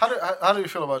Hawn. How do you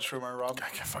feel about Schumer, Rob? I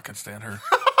can't fucking stand her.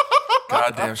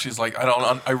 God damn, she's like,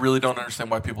 I really don't understand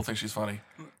why people think she's funny.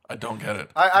 I don't get it.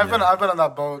 I've been on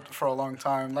that boat for a long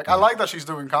time. Like, I like that she's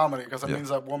doing comedy because it means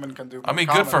that woman can do more comedy.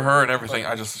 Good for her and everything.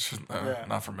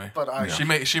 Not for me. But she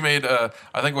made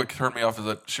I think what turned me off is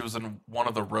that she was in one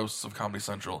of the roasts of Comedy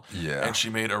Central. Yeah. And she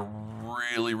made a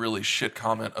really, really shit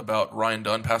comment about Ryan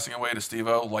Dunn passing away to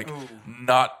Steve-O, like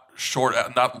not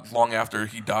long after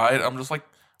he died. I'm just like,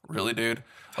 really, dude?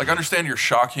 Like, I understand your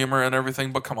shock humor and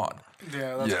everything, but come on.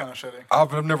 Yeah, that's kind of shitty.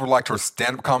 I've never liked her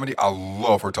stand-up comedy. I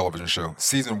love her television show.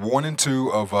 Season 1 and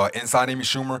 2 of Inside Amy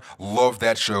Schumer, love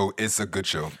that show. It's a good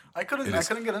show. I couldn't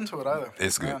get into it either.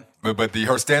 It's good. But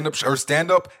her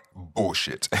stand-up,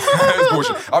 bullshit. It's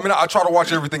bullshit. I mean, I try to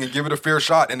watch everything and give it a fair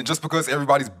shot, and just because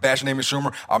everybody's bashing Amy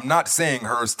Schumer, I'm not saying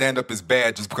her stand-up is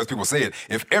bad just because people say it.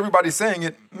 If everybody's saying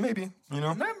it, maybe, you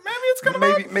know. Maybe it's gonna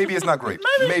maybe it's not great.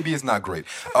 Maybe it's not great.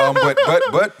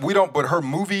 But we don't. But her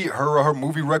movie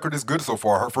record is good so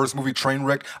far. Her first movie,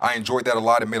 Trainwreck, I enjoyed that a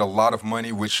lot. It made a lot of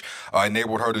money, which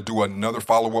enabled her to do another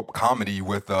follow-up comedy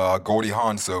with Goldie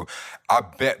Hawn. So I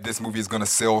bet this movie is going to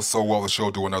sell so well that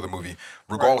she'll do another movie.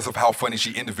 Regardless of how funny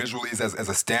she individually is as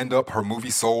a stand-up, her movie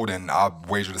sold, and I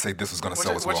wager to say this is going to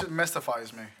sell as well. Which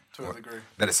mystifies me to a degree.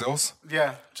 That it sells?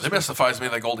 Yeah. It mystifies me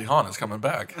that Goldie Hawn is coming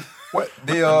back. What?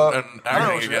 And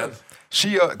acting again.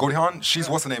 She, Goldie Hawn, she's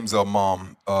what's her name's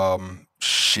mom?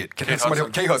 Shit. Kate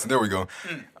Hudson, there we go.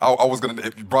 I was going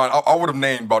to, Brian, I would have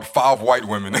named about 5 white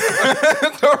women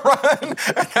to run and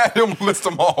had him list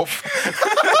them off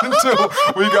until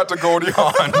we got to Goldie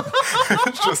Hawn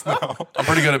just now. I'm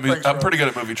pretty good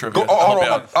at movie trivia. Hold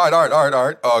on. All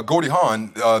right. Goldie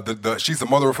Hawn, she's the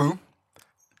mother of who?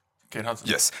 Kate Hudson.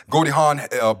 Yes. Goldie Hawn,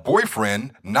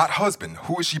 boyfriend, not husband.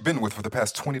 Who has she been with for the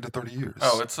past 20 to 30 years?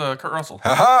 Oh, it's Kurt Russell.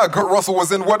 Kurt Russell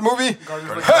was in what movie? Hey,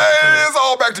 it's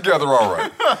all back together. All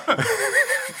right.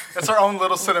 It's our own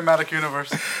little cinematic universe.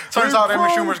 Turns out Amy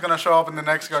Schumer's gonna show up in the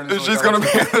next Guardians of the She's going to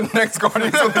be in the next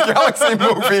Guardians of the Galaxy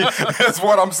movie. That's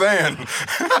what I'm saying.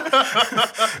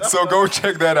 So go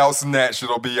check that out, Snatch.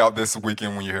 It'll be out this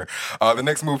weekend when you're here. The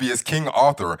next movie is King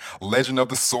Arthur, Legend of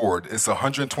the Sword. It's a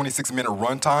 126-minute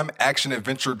runtime,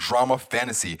 action-adventure drama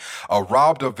fantasy.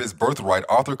 Robbed of his birthright,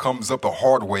 Arthur comes up the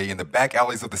hard way in the back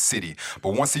alleys of the city.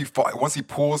 But once he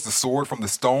pulls the sword from the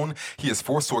stone, he is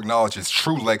forced to acknowledge his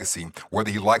true legacy,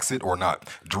 whether he likes it or not.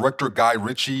 Director Guy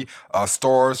Ritchie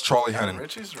stars Charlie Hunnam.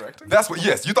 Ritchie's directing? That's what.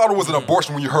 Yes, you thought it was an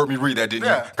abortion when you heard me read that, didn't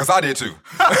you? Because I did too.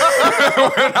 When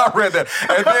I read that,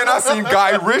 and then I seen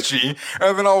Guy Ritchie,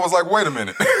 and then I was like, wait a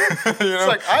minute. It's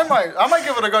like I might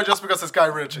give it a go just because it's Guy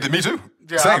Ritchie. Me too.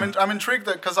 Yeah, Same. I'm intrigued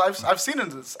because I've seen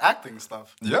his acting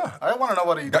stuff. Yeah. I want to know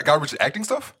what he. Guy Ritchie acting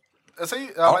stuff? Is he?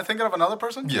 Am I thinking of another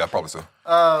person? Yeah, probably so.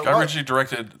 Guy Ritchie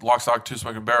directed Lock, Stock, Two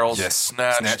Smoking Barrels. Yes.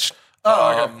 Snatch.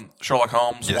 Okay. Sherlock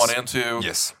Holmes Yes. 1 and 2.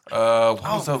 Yes. What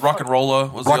was the Rock and Rolla?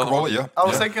 Was Rock the and other Rolla, one? yeah. I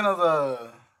was thinking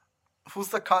of who's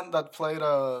the cunt that played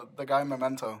the guy in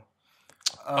Memento?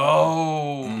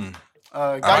 Guy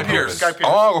Pearce. Guy Pearce.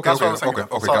 Oh, okay, That's what I was thinking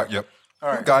of. Solid. Yep. All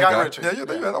right, Guy. Ritchie. Yeah,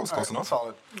 that was close enough.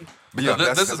 Solid. But yeah,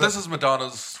 This is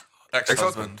Madonna's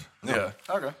ex-husband. Yeah.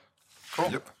 Okay.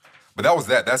 Cool. Yep. But that was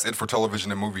that. That's it for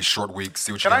television and movies. Short week.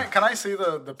 See what you Can I see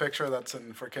the picture that's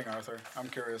in for King Arthur? I'm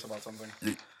curious about something.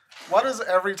 Yeah. What is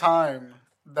every time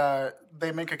that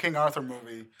they make a King Arthur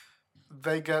movie,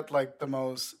 they get like the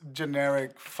most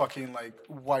generic fucking like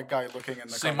white guy looking in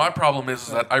the See, cover? my problem is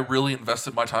that I really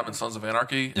invested my time in Sons of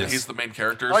Anarchy. Yes. He's the main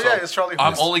character. Oh, so yeah, it's Charlie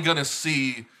I'm Hunnam. only going to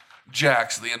see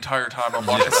Jax the entire time I'm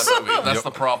watching that movie. That's Yep.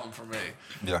 the problem for me.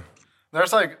 Yeah.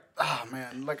 There's like,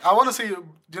 man, like I want to see.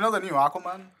 Do you know the new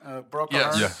Aquaman? Brooke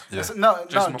Yes. Ahern? Yeah. Is it- No,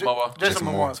 Jason no, Momoa. Jason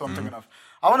Momoa. That's what I'm thinking of.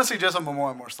 I want to see Jason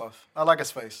Momoa in more stuff. I like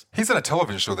his face. He's in a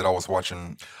television show that I was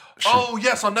watching. Oh,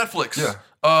 yes, on Netflix. Yeah.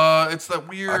 It's that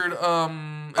weird.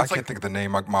 I It's can't think of the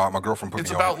name. My girlfriend put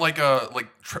It's me about on.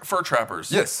 fur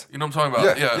trappers. Yes. You know what I'm talking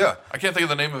about? Yeah. I can't think of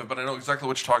the name of it, but I know exactly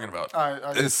what you're talking about.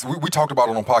 We talked about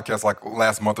it on podcast like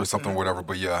last month or something, whatever.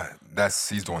 But yeah,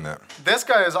 he's doing that. This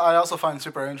guy is. I also find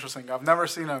super interesting. I've never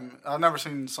seen him. I've never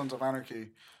seen Sons of Anarchy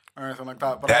or anything like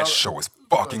that. But That show is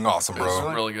fucking awesome, It's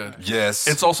bro. really good. Yes.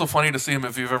 It's also funny to see him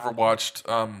if you've ever watched,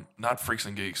 not Freaks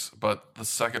and Geeks, but the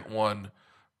second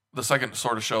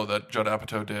sort of show that Judd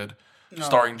Apatow did,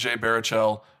 starring Jay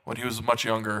Baruchel when he was much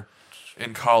younger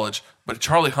in college. But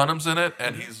Charlie Hunnam's in it,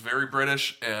 and he's very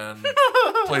British and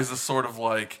plays this sort of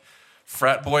like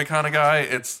frat boy kind of guy.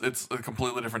 It's a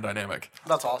completely different dynamic.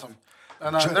 That's awesome.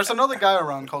 And there's another guy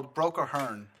around called Brock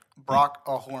Ahern.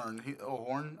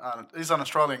 He's an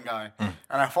Australian guy, and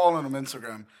I follow him on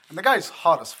Instagram. And the guy's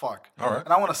hot as fuck. All right.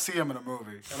 And I want to see him in a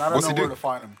movie, and I don't know where to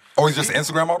find him. Oh, he's just an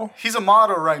Instagram model? He's a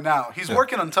model right now. He's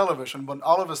working on television, but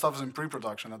all of his stuff is in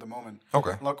pre-production at the moment.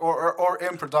 Okay. Like or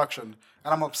in production.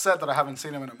 And I'm upset that I haven't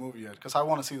seen him in a movie yet because I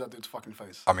want to see that dude's fucking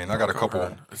face. I mean, I got a couple.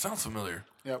 It sounds familiar.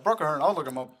 Yeah, Brock Ahern. I'll look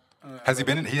him up. Has he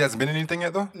been in? He hasn't been in anything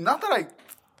yet, though? Not that I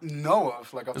know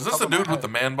of. Like, Is this the dude with the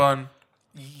man bun?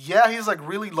 Yeah, he's like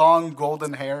really long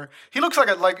golden hair. He looks like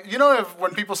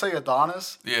when people say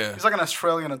Adonis. Yeah. He's like an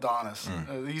Australian Adonis.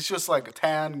 He's just like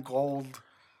tan, gold.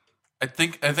 I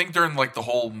think during like the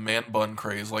whole man bun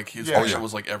craze, like his picture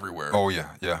was like everywhere. Oh, yeah.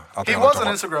 I think He I know was what an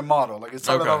you're Instagram model. Like it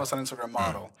started Okay. off as an Instagram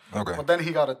model. Okay. But then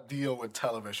he got a deal with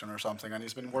television or something, and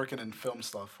he's been working in film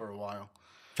stuff for a while.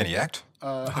 Can he act?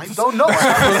 I don't know.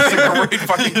 That's a great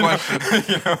fucking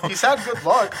question. He's had good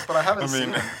luck, but I haven't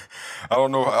seen him. I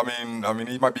don't know. I mean,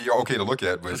 he might be okay to look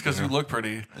at, but Just because you look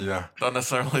pretty, yeah, doesn't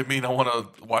necessarily mean I want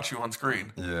to watch you on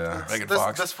screen. yeah. Megan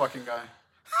Fox. This fucking guy.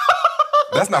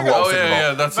 That's not who I was Oh thinking yeah,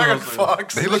 about. that's Megan what I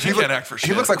was thinking. Fox. She can't act for He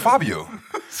shit. looks like Fabio.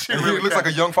 She He really looks can.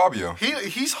 like a young Fabio.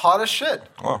 He's hot as shit.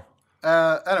 Oh,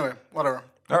 Anyway, whatever.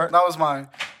 All right. That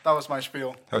was my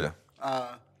spiel. hell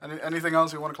yeah. Anything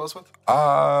else you want to close with?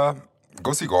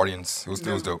 Go see Guardians. It was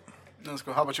dope. Let's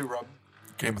go. How about you, Rob?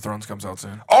 Game of Thrones comes out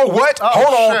soon. Oh, what?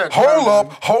 shit.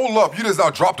 Hold up. You just now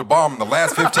dropped a bomb in the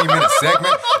last 15-minute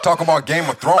segment talking about Game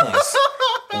of Thrones.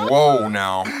 Whoa,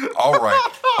 now. All right.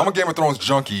 I'm a Game of Thrones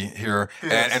junkie here,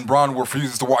 and Bron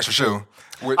refuses to watch the show.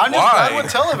 I'm just bad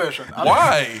with television.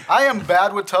 Why? I am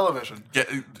bad with television. Get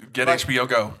HBO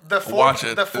Go. Watch Watch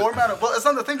it. The format of, well, it's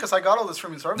not the thing because I got all the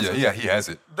streaming services. Yeah, he has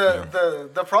it.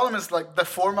 The problem is like the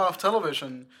format of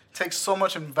television takes so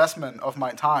much investment of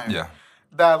my time. Yeah.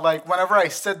 That like whenever I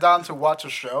sit down to watch a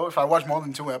show, if I watch more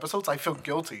than 2 episodes, I feel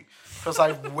guilty because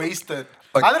I wasted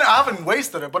Like, I haven't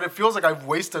wasted it, but it feels like I've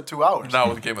wasted 2 hours. Not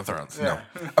with Game of Thrones. Yeah.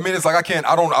 No. I mean, it's like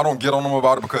I don't get on him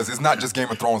about it because it's not just Game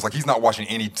of Thrones. Like, he's not watching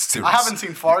any series. I haven't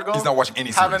seen Fargo. He's not watching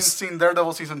any series. Haven't seen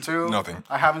Daredevil season 2. Nothing.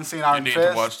 I haven't seen You Iron need Fist.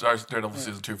 to watch Daredevil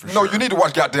season 2 for sure. No, you need to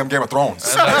watch goddamn Game of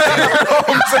Thrones. You know what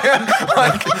I'm saying?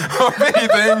 Like,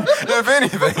 if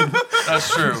anything.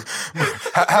 That's true.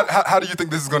 How do you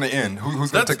think this is going to end?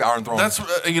 Who's going to take the Iron Throne? That's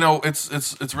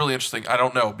it's really interesting. I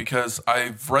don't know because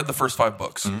I've read the first 5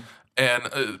 books,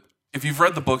 and if you've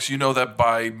read the books, you know that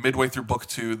by midway through book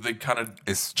 2, they kind of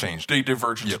It's changed. They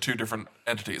diverge into 2 different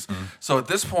entities. So at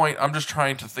this point, I'm just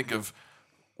trying to think of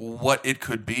what it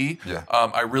could be. Yeah.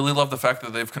 I really love the fact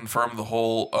that they've confirmed the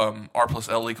whole R plus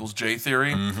L equals J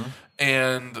theory,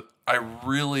 and I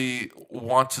really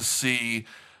want to see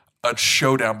a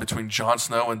showdown between Jon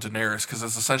Snow and Daenerys because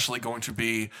it's essentially going to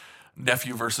be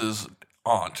nephew versus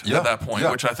aunt at that point,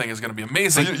 which I think is going to be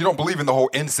amazing. So you don't believe in the whole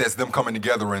incest, them coming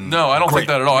together and no, I don't think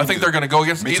that at all. I think either. they're going to go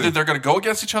against Me either too. they're going to go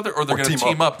against each other or they're going to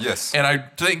team up. Yes. And I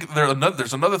think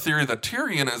there's another theory that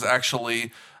Tyrion is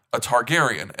actually a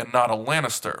Targaryen and not a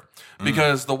Lannister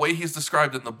because the way he's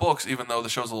described in the books, even though the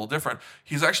show's a little different,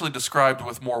 he's actually described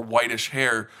with more whitish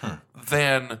hair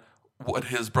than what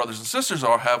his brothers and sisters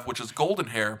have, which is golden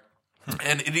hair.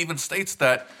 And it even states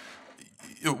that,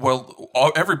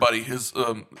 everybody, his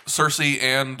Cersei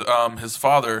and his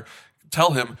father,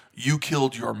 tell him, you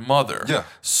killed your mother. Yeah.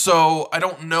 So I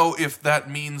don't know if that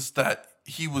means that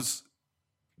he was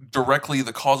directly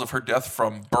the cause of her death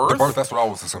from birth. That's what I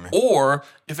was assuming. Or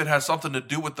if it has something to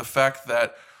do with the fact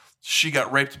that she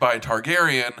got raped by a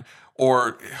Targaryen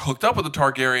or hooked up with a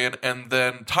Targaryen, and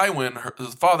then Tywin,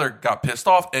 his father, got pissed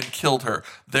off and killed her,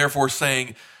 therefore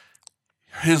saying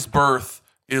his birth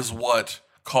is what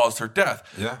caused her death.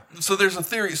 Yeah. So there's a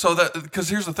theory. So that because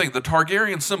here's the thing: the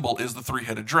Targaryen symbol is the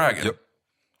 3-headed dragon. Yep.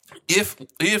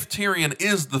 If Tyrion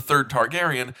is the 3rd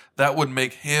Targaryen, that would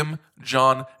make him,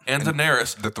 Jon, and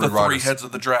Daenerys the the 3 riders. heads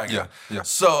of the dragon. Yeah, yeah.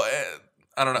 So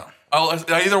I don't know.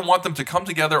 I either want them to come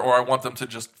together or I want them to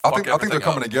just. I Fuck think they're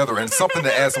coming up. together, and something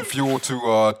to add some fuel to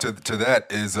that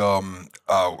is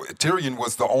Tyrion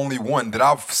was the only one that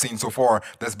I've seen so far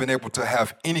that's been able to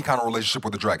have any kind of relationship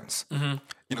with the dragons. Mm-hmm.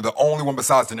 You know, the only one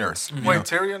besides Daenerys. Wait,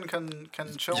 Tyrion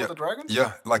can chill with the dragons?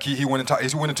 Yeah, like he went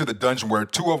into the dungeon where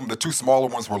 2 of them, the 2 smaller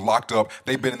ones, were locked up.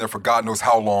 They've been in there for God knows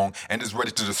how long, and is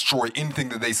ready to destroy anything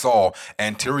that they saw.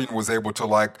 And Tyrion was able to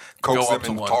like coax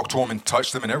them and talk to them and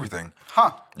touch them and everything.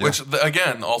 Huh. Yeah. Which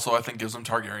again, also I think gives them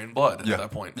Targaryen blood at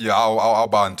that point. Yeah, I'll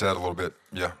buy into that a little bit.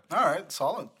 Yeah. All right,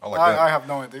 solid. I like that. I have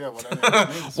no idea what any of that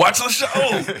means. Watch the show,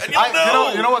 and you'll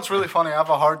know. You know what's really funny? I have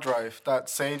a hard drive that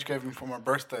Sage gave me for my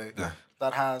birthday. Yeah.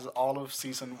 That has all of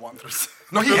season 1 through 6.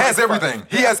 No, he has everything.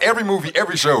 He has every movie,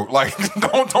 every show. Like,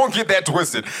 don't get that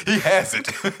twisted. He has it.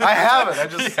 I have it. I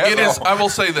just It is. I will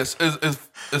say this: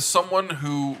 as someone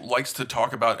who likes to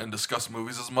talk about and discuss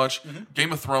movies as much,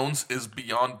 Game of Thrones is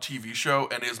beyond TV show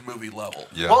and is movie level.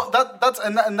 Yeah. Well, that's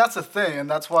the thing, and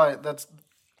that's why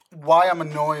I'm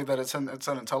annoyed that it's in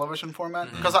a television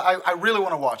format because I really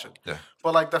want to watch it. Yeah.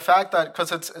 But like the fact that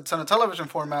because it's in a television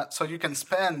format, so you can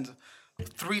spend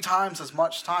 3 times as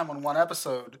much time on one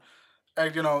episode,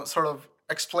 and sort of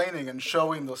explaining and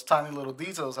showing those tiny little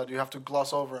details that you have to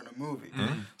gloss over in a movie.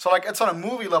 So like it's on a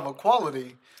movie level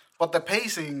quality, but the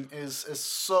pacing is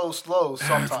so slow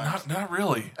sometimes. Not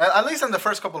really. At least in the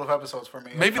first couple of episodes for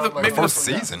me. Maybe It felt the like First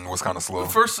yeah. season was kind of slow.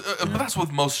 First, but that's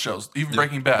with most shows, even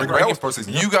Breaking Bad. Breaking Bad was first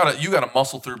season, yeah. You gotta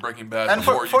muscle through Breaking Bad And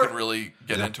before for- you can really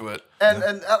get into it. And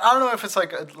I don't know if it's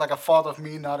like a fault of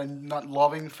me not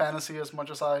loving fantasy as much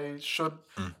as I should,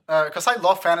 because I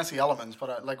love fantasy elements,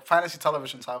 but like fantasy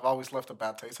televisions have always left a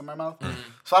bad taste in my mouth.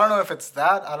 So I don't know if it's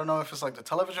that. I don't know if it's like the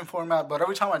television format. But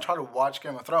every time I try to watch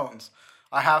Game of Thrones,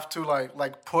 I have to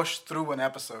like push through an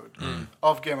episode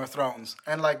of Game of Thrones,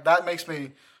 and like that makes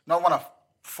me not want to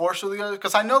force through the other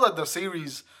because I know that the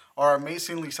series are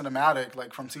amazingly cinematic.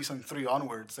 Like from season 3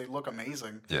 onwards, they look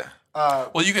amazing. Yeah.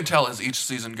 Well, you can tell as each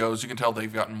season goes, you can tell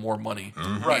they've gotten more money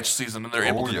Right. each season, and they're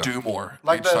able to yeah. do more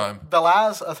Like each time. the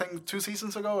last, I think 2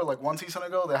 seasons ago or like 1 season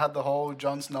ago, they had the whole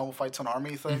Jon Snow fights an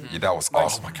army thing. Yeah, that was Like,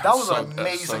 awesome. God, that was so- an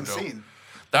that's so amazing dope. scene.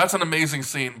 That's an amazing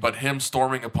scene, but him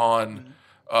storming upon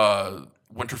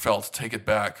Winterfell to take it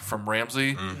back from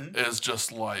Ramsay is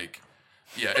just like,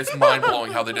 yeah, it's mind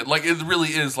blowing how they did. Like, it really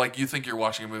is like you think you're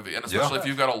watching a movie, and especially if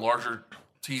you've got a larger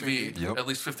TV, Yep. at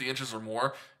least 50 inches or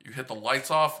more. You hit the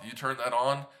lights off, you turn that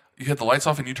on. You hit the lights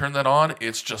off and you turn that on.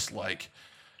 It's just like,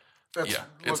 It's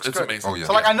it's good. amazing. Oh, yeah.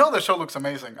 So like I know the show looks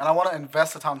amazing, and I want to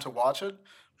invest the time to watch it,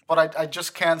 but I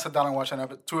just can't sit down and watch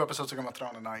 2 episodes of Game of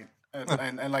Thrones a night.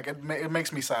 and like it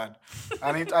makes me sad.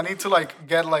 I need to like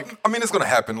get like. I mean, it's gonna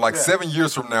happen. Like 7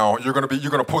 years from now, you're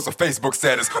gonna post a Facebook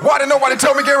status. Why didn't nobody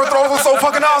tell me Game of Thrones was so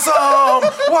fucking awesome?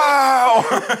 Wow.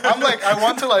 I'm like, I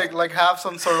want to like have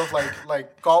some sort of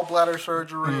like gallbladder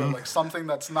surgery or like something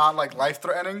that's not like life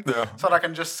threatening. Yeah. So that I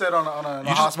can just sit on a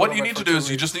hospital. What you need to do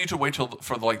is you just need to wait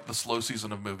for like the slow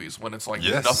season of movies when it's like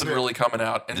nothing really coming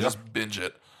out and just binge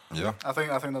it. Yeah. I think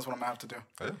that's what I'm gonna have to do.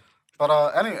 Yeah. But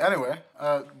anyway,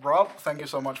 Rob, thank you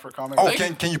so much for coming. Oh,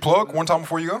 can you plug one time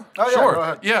before you go? Oh, yeah, sure. Go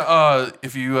ahead. Yeah,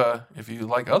 if you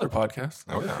like other podcasts,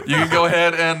 you can go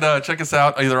ahead and check us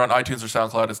out either on iTunes or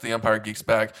SoundCloud. It's The Empire Geeks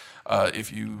Back.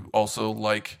 If you also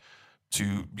like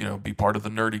to be part of the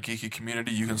nerdy geeky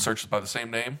community, you can search by the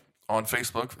same name on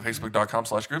Facebook,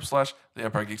 facebook.com/group/The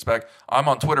Empire Geeks Back. I'm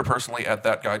on Twitter personally at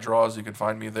ThatGuyDraws. You can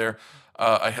find me there.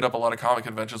 I hit up a lot of comic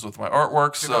conventions with my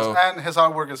artwork. And his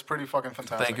artwork is pretty fucking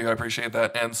fantastic. Thank you. I appreciate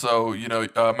that. And so,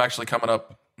 I'm actually coming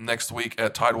up next week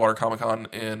at Tidewater Comic Con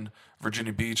in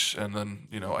Virginia Beach. And then,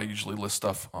 I usually list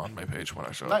stuff on my page when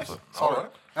I show up. So. All right.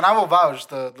 And I will vouch,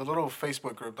 the little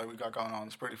Facebook group that we got going on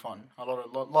is pretty fun. A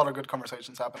lot of good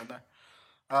conversations happening there.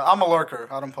 I'm a lurker.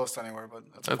 I don't post anywhere, but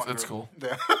it's cool.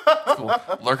 Yeah. Cool.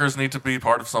 Lurkers need to be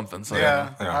part of something. So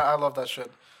yeah. I love that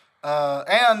shit.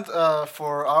 And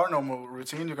for our normal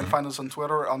routine, you can find us on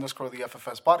Twitter _ the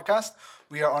FFS Podcast.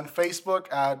 We are on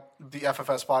Facebook at the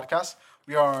FFS Podcast.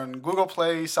 We are on Google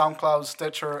Play, SoundCloud,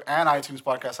 Stitcher, and iTunes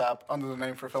podcast app under the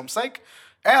name For Film's Sake.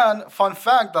 And fun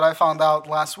fact that I found out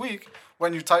last week,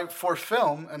 when you type For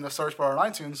Film in the search bar on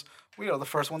iTunes, we are the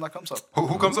first one that comes up.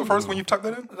 Who comes up first when you type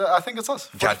that in? I think it's us.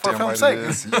 For Film's Sake. Yeah,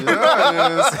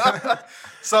 it is.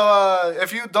 So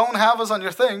if you don't have us on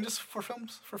your thing, just For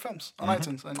Films on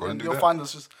iTunes. And you'll find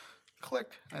us. Just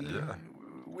click and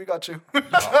we got you.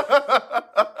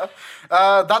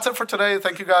 That's it for today.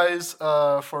 Thank you guys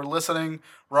for listening.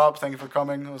 Rob, thank you for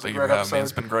coming. It was a great episode.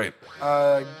 It's been great.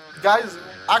 Guys,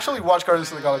 actually watch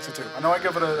Guardians of the Galaxy 2. I know I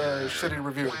give it a shitty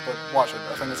review, but watch it.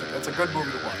 I think it's a good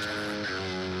movie to watch.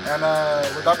 And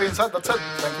with that being said, that's it.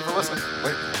 Thank you for listening.